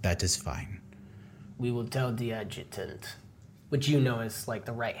 That is fine. We will tell the adjutant, which you know is like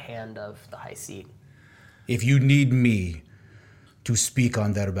the right hand of the High Seat. If you need me to speak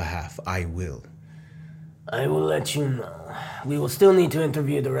on their behalf, I will. I will let you know. We will still need to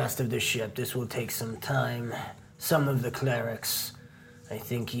interview the rest of the ship. This will take some time. Some of the clerics, I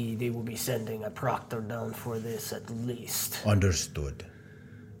think they will be sending a proctor down for this at least. Understood.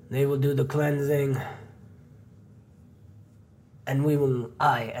 They will do the cleansing. And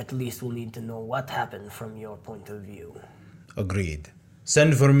I at least will need to know what happened from your point of view. Agreed.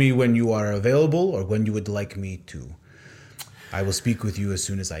 Send for me when you are available or when you would like me to. I will speak with you as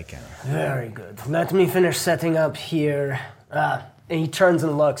soon as I can. Very good. Let me finish setting up here. And he turns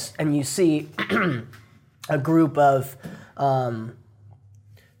and looks, and you see a group of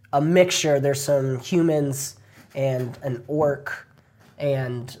a mixture. There's some humans and an orc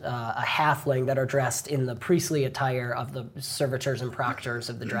and a halfling that are dressed in the priestly attire of the servitors and proctors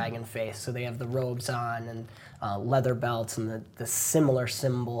of the dragon faith. So they have the robes on and leather belts and the similar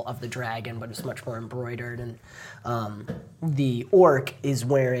symbol of the dragon, but it's much more embroidered. And the orc is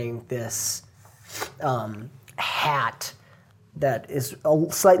wearing this hat that is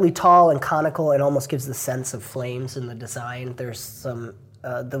slightly tall and conical. It almost gives the sense of flames in the design. There's some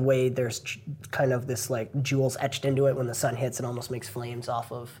the way there's kind of this like jewels etched into it. When the sun hits, it almost makes flames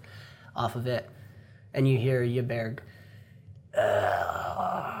off of it. And you hear Yarberg.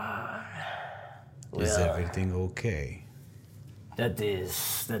 Is everything okay? That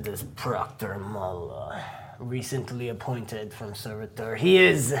is Proctor Mulla, recently appointed from Servitor. He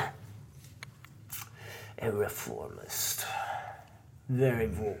is a reformist. Very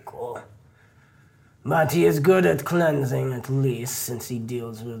vocal. But he is good at cleansing, at least, since he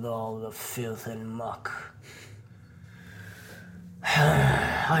deals with all the filth and muck.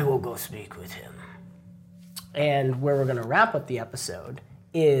 I will go speak with him. And where we're going to wrap up the episode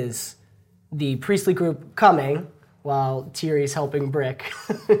is the priestly group coming while Tiri's helping Brick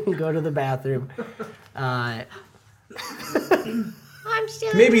go to the bathroom. I'm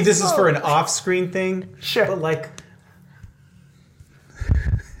still Maybe this is invisible. for an off-screen thing. Sure. But like,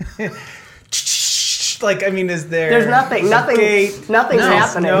 like, I mean, is there? There's nothing. Nothing's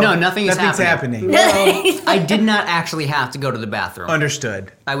happening. No, nothing is Nothing's happening. happening. I did not actually have to go to the bathroom.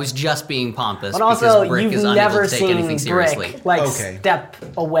 Understood. I was just being pompous But also, because Brick you've is unable never to take anything seen seriously. Brick like Okay. step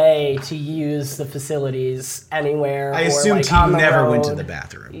away to use the facilities anywhere. I or, assumed like, on he the never went to road. the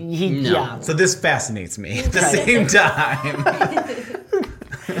bathroom. No. Yeah. So this fascinates me at the same time.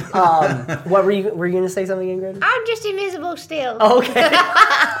 What were you going to say something, Ingrid? I'm just invisible still. Okay.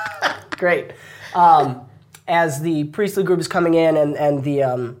 Great. As the priestly group is coming in and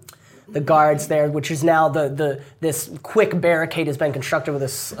the guards there, which is now this quick barricade has been constructed with a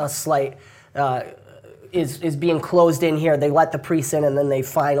slight is being closed in here. They let the priests in and then they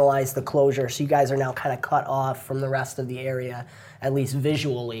finalize the closure. So you guys are now kind of cut off from the rest of the area, at least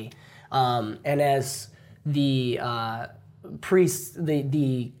visually. And as the priests,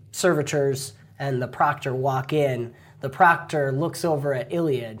 the servitors, and the proctor walk in, the proctor looks over at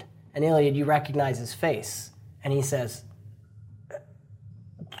Iliad, and Iliad, you recognize his face. And he says,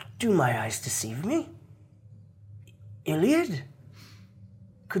 "Do my eyes deceive me? Iliad?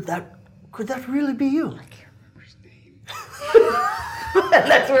 Could that really be you?" I can't remember his name.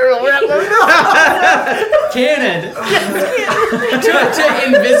 That's where we'll wrap up. Canon! to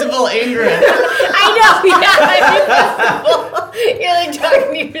invisible Ingrid. I know, yeah, I'm invisible. You're like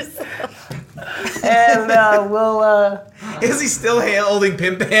talking to yourself. And we'll... Is he still holding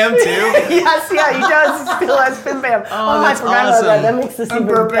Pim Pam too? Yes, yeah, he does. He still has Pim Pam. Oh, I that's forgot about that. awesome. That makes this even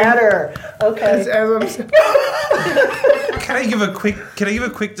burping. better. Okay. Can I give a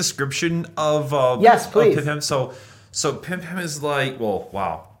quick description of Yes, please. of Pim Pam? So Pim Pam is like, well,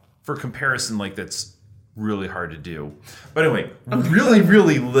 wow. For comparison, like that's really hard to do. But anyway, really,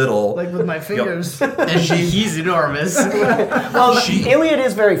 really little. Like with my fingers. And he's enormous. Well, Iliad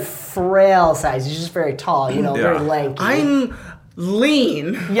is very frail size. He's just very tall, very Yeah. lanky. I'm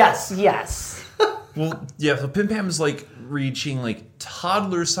lean. Yes. Well, yeah, so Pim Pam is like reaching like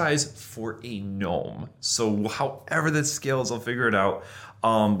toddler size for a gnome. So however that scales, I'll figure it out.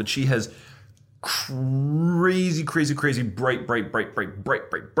 But she has crazy bright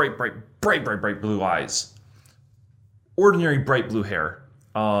blue eyes. Ordinary bright blue hair.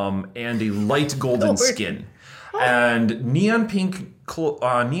 And a light golden skin. And neon pink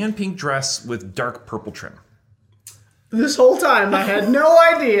dress with dark purple trim. This whole time, I had no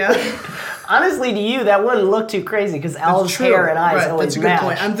idea. Honestly, to you, that wouldn't look too crazy because Elle's True. hair and eyes Right, always that's a good match.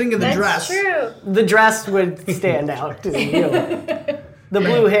 point. I'm thinking the dress. True. The dress would stand out to you. The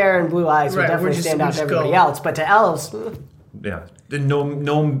blue hair and blue eyes would Right, definitely we stand out to just everybody go. else. But to Elle's, Yeah. The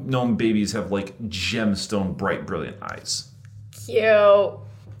gnome babies have like gemstone bright brilliant eyes. Cute.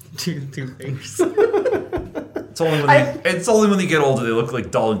 Two fingers. It's only when they get older they look like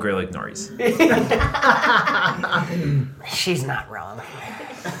dull and gray like Nori's. she's not wrong.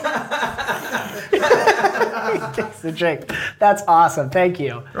 Takes the trick. That's awesome. Thank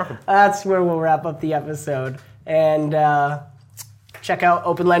you. That's where we'll wrap up the episode. And check out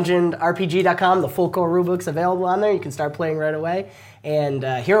OpenLegendRPG.com. The full core rulebook's available on there. You can start playing right away. And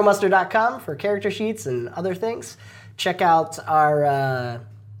HeroMuster.com for character sheets and other things. Check out our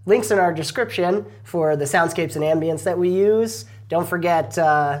links in our description for the soundscapes and ambience that we use. Don't forget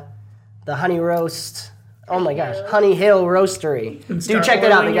the Honey Roast. Oh my gosh, Honey Hill Roastery. Do start check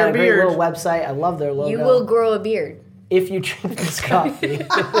that out. They oiling got a your great beard. little website. I love their logo. You will grow a beard. If you drink this coffee.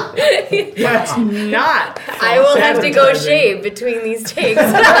 That's not. I will have to go advertising. shave between these takes.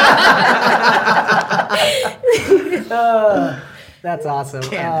 That's awesome.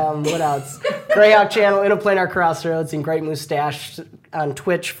 What else? Greyhawk Channel, Interplanar Crossroads, and Great Moustache on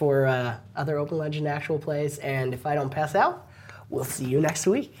Twitch for other Open Legend actual plays. And if I don't pass out, we'll see you next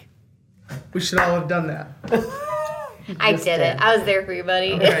week. We should all have done that. I did it. I was there for you,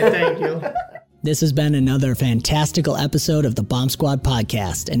 buddy. Okay, thank you. This has been another fantastical episode of the Bomb Squad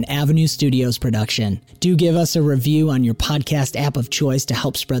Podcast, an Avenue Studios production. Do give us a review on your podcast app of choice to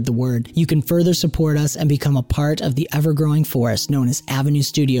help spread the word. You can further support us and become a part of the ever-growing forest known as Avenue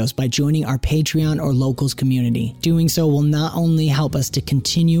Studios by joining our Patreon or Locals community. Doing so will not only help us to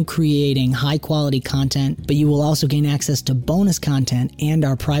continue creating high-quality content, but you will also gain access to bonus content and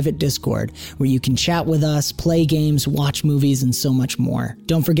our private Discord, where you can chat with us, play games, watch movies, and so much more.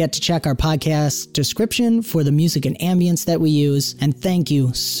 Don't forget to check our podcast description for the music and ambience that we use, and thank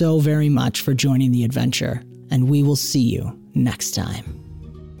you so very much for joining the adventure, and we will see you next time.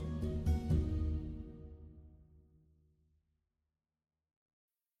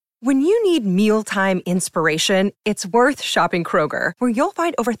 When you need mealtime inspiration, it's worth shopping Kroger, where you'll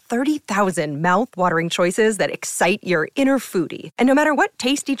find over 30,000 mouth-watering choices that excite your inner foodie. And no matter what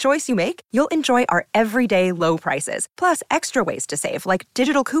tasty choice you make, you'll enjoy our everyday low prices, plus extra ways to save, like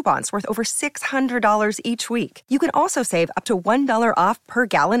digital coupons worth over $600 each week. You can also save up to $1 off per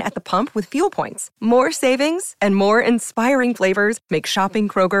gallon at the pump with fuel points. More savings and more inspiring flavors make shopping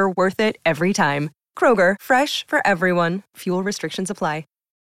Kroger worth it every time. Kroger, fresh for everyone. Fuel restrictions apply.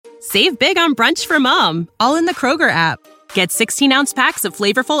 Save big on brunch for mom, all in the Kroger app. Get 16-ounce packs of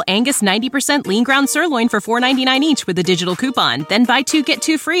flavorful Angus 90% lean ground sirloin for $4.99 each with a digital coupon. Then buy 2, get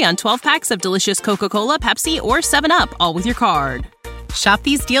 2 free on 12 packs of delicious Coca-Cola, Pepsi, or 7-Up, all with your card. Shop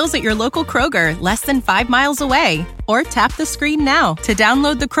these deals at your local Kroger, less than 5 miles away. Or tap the screen now to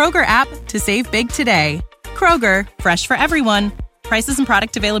download the Kroger app to save big today. Kroger, fresh for everyone. Prices and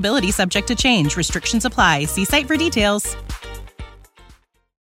product availability subject to change. Restrictions apply. See site for details.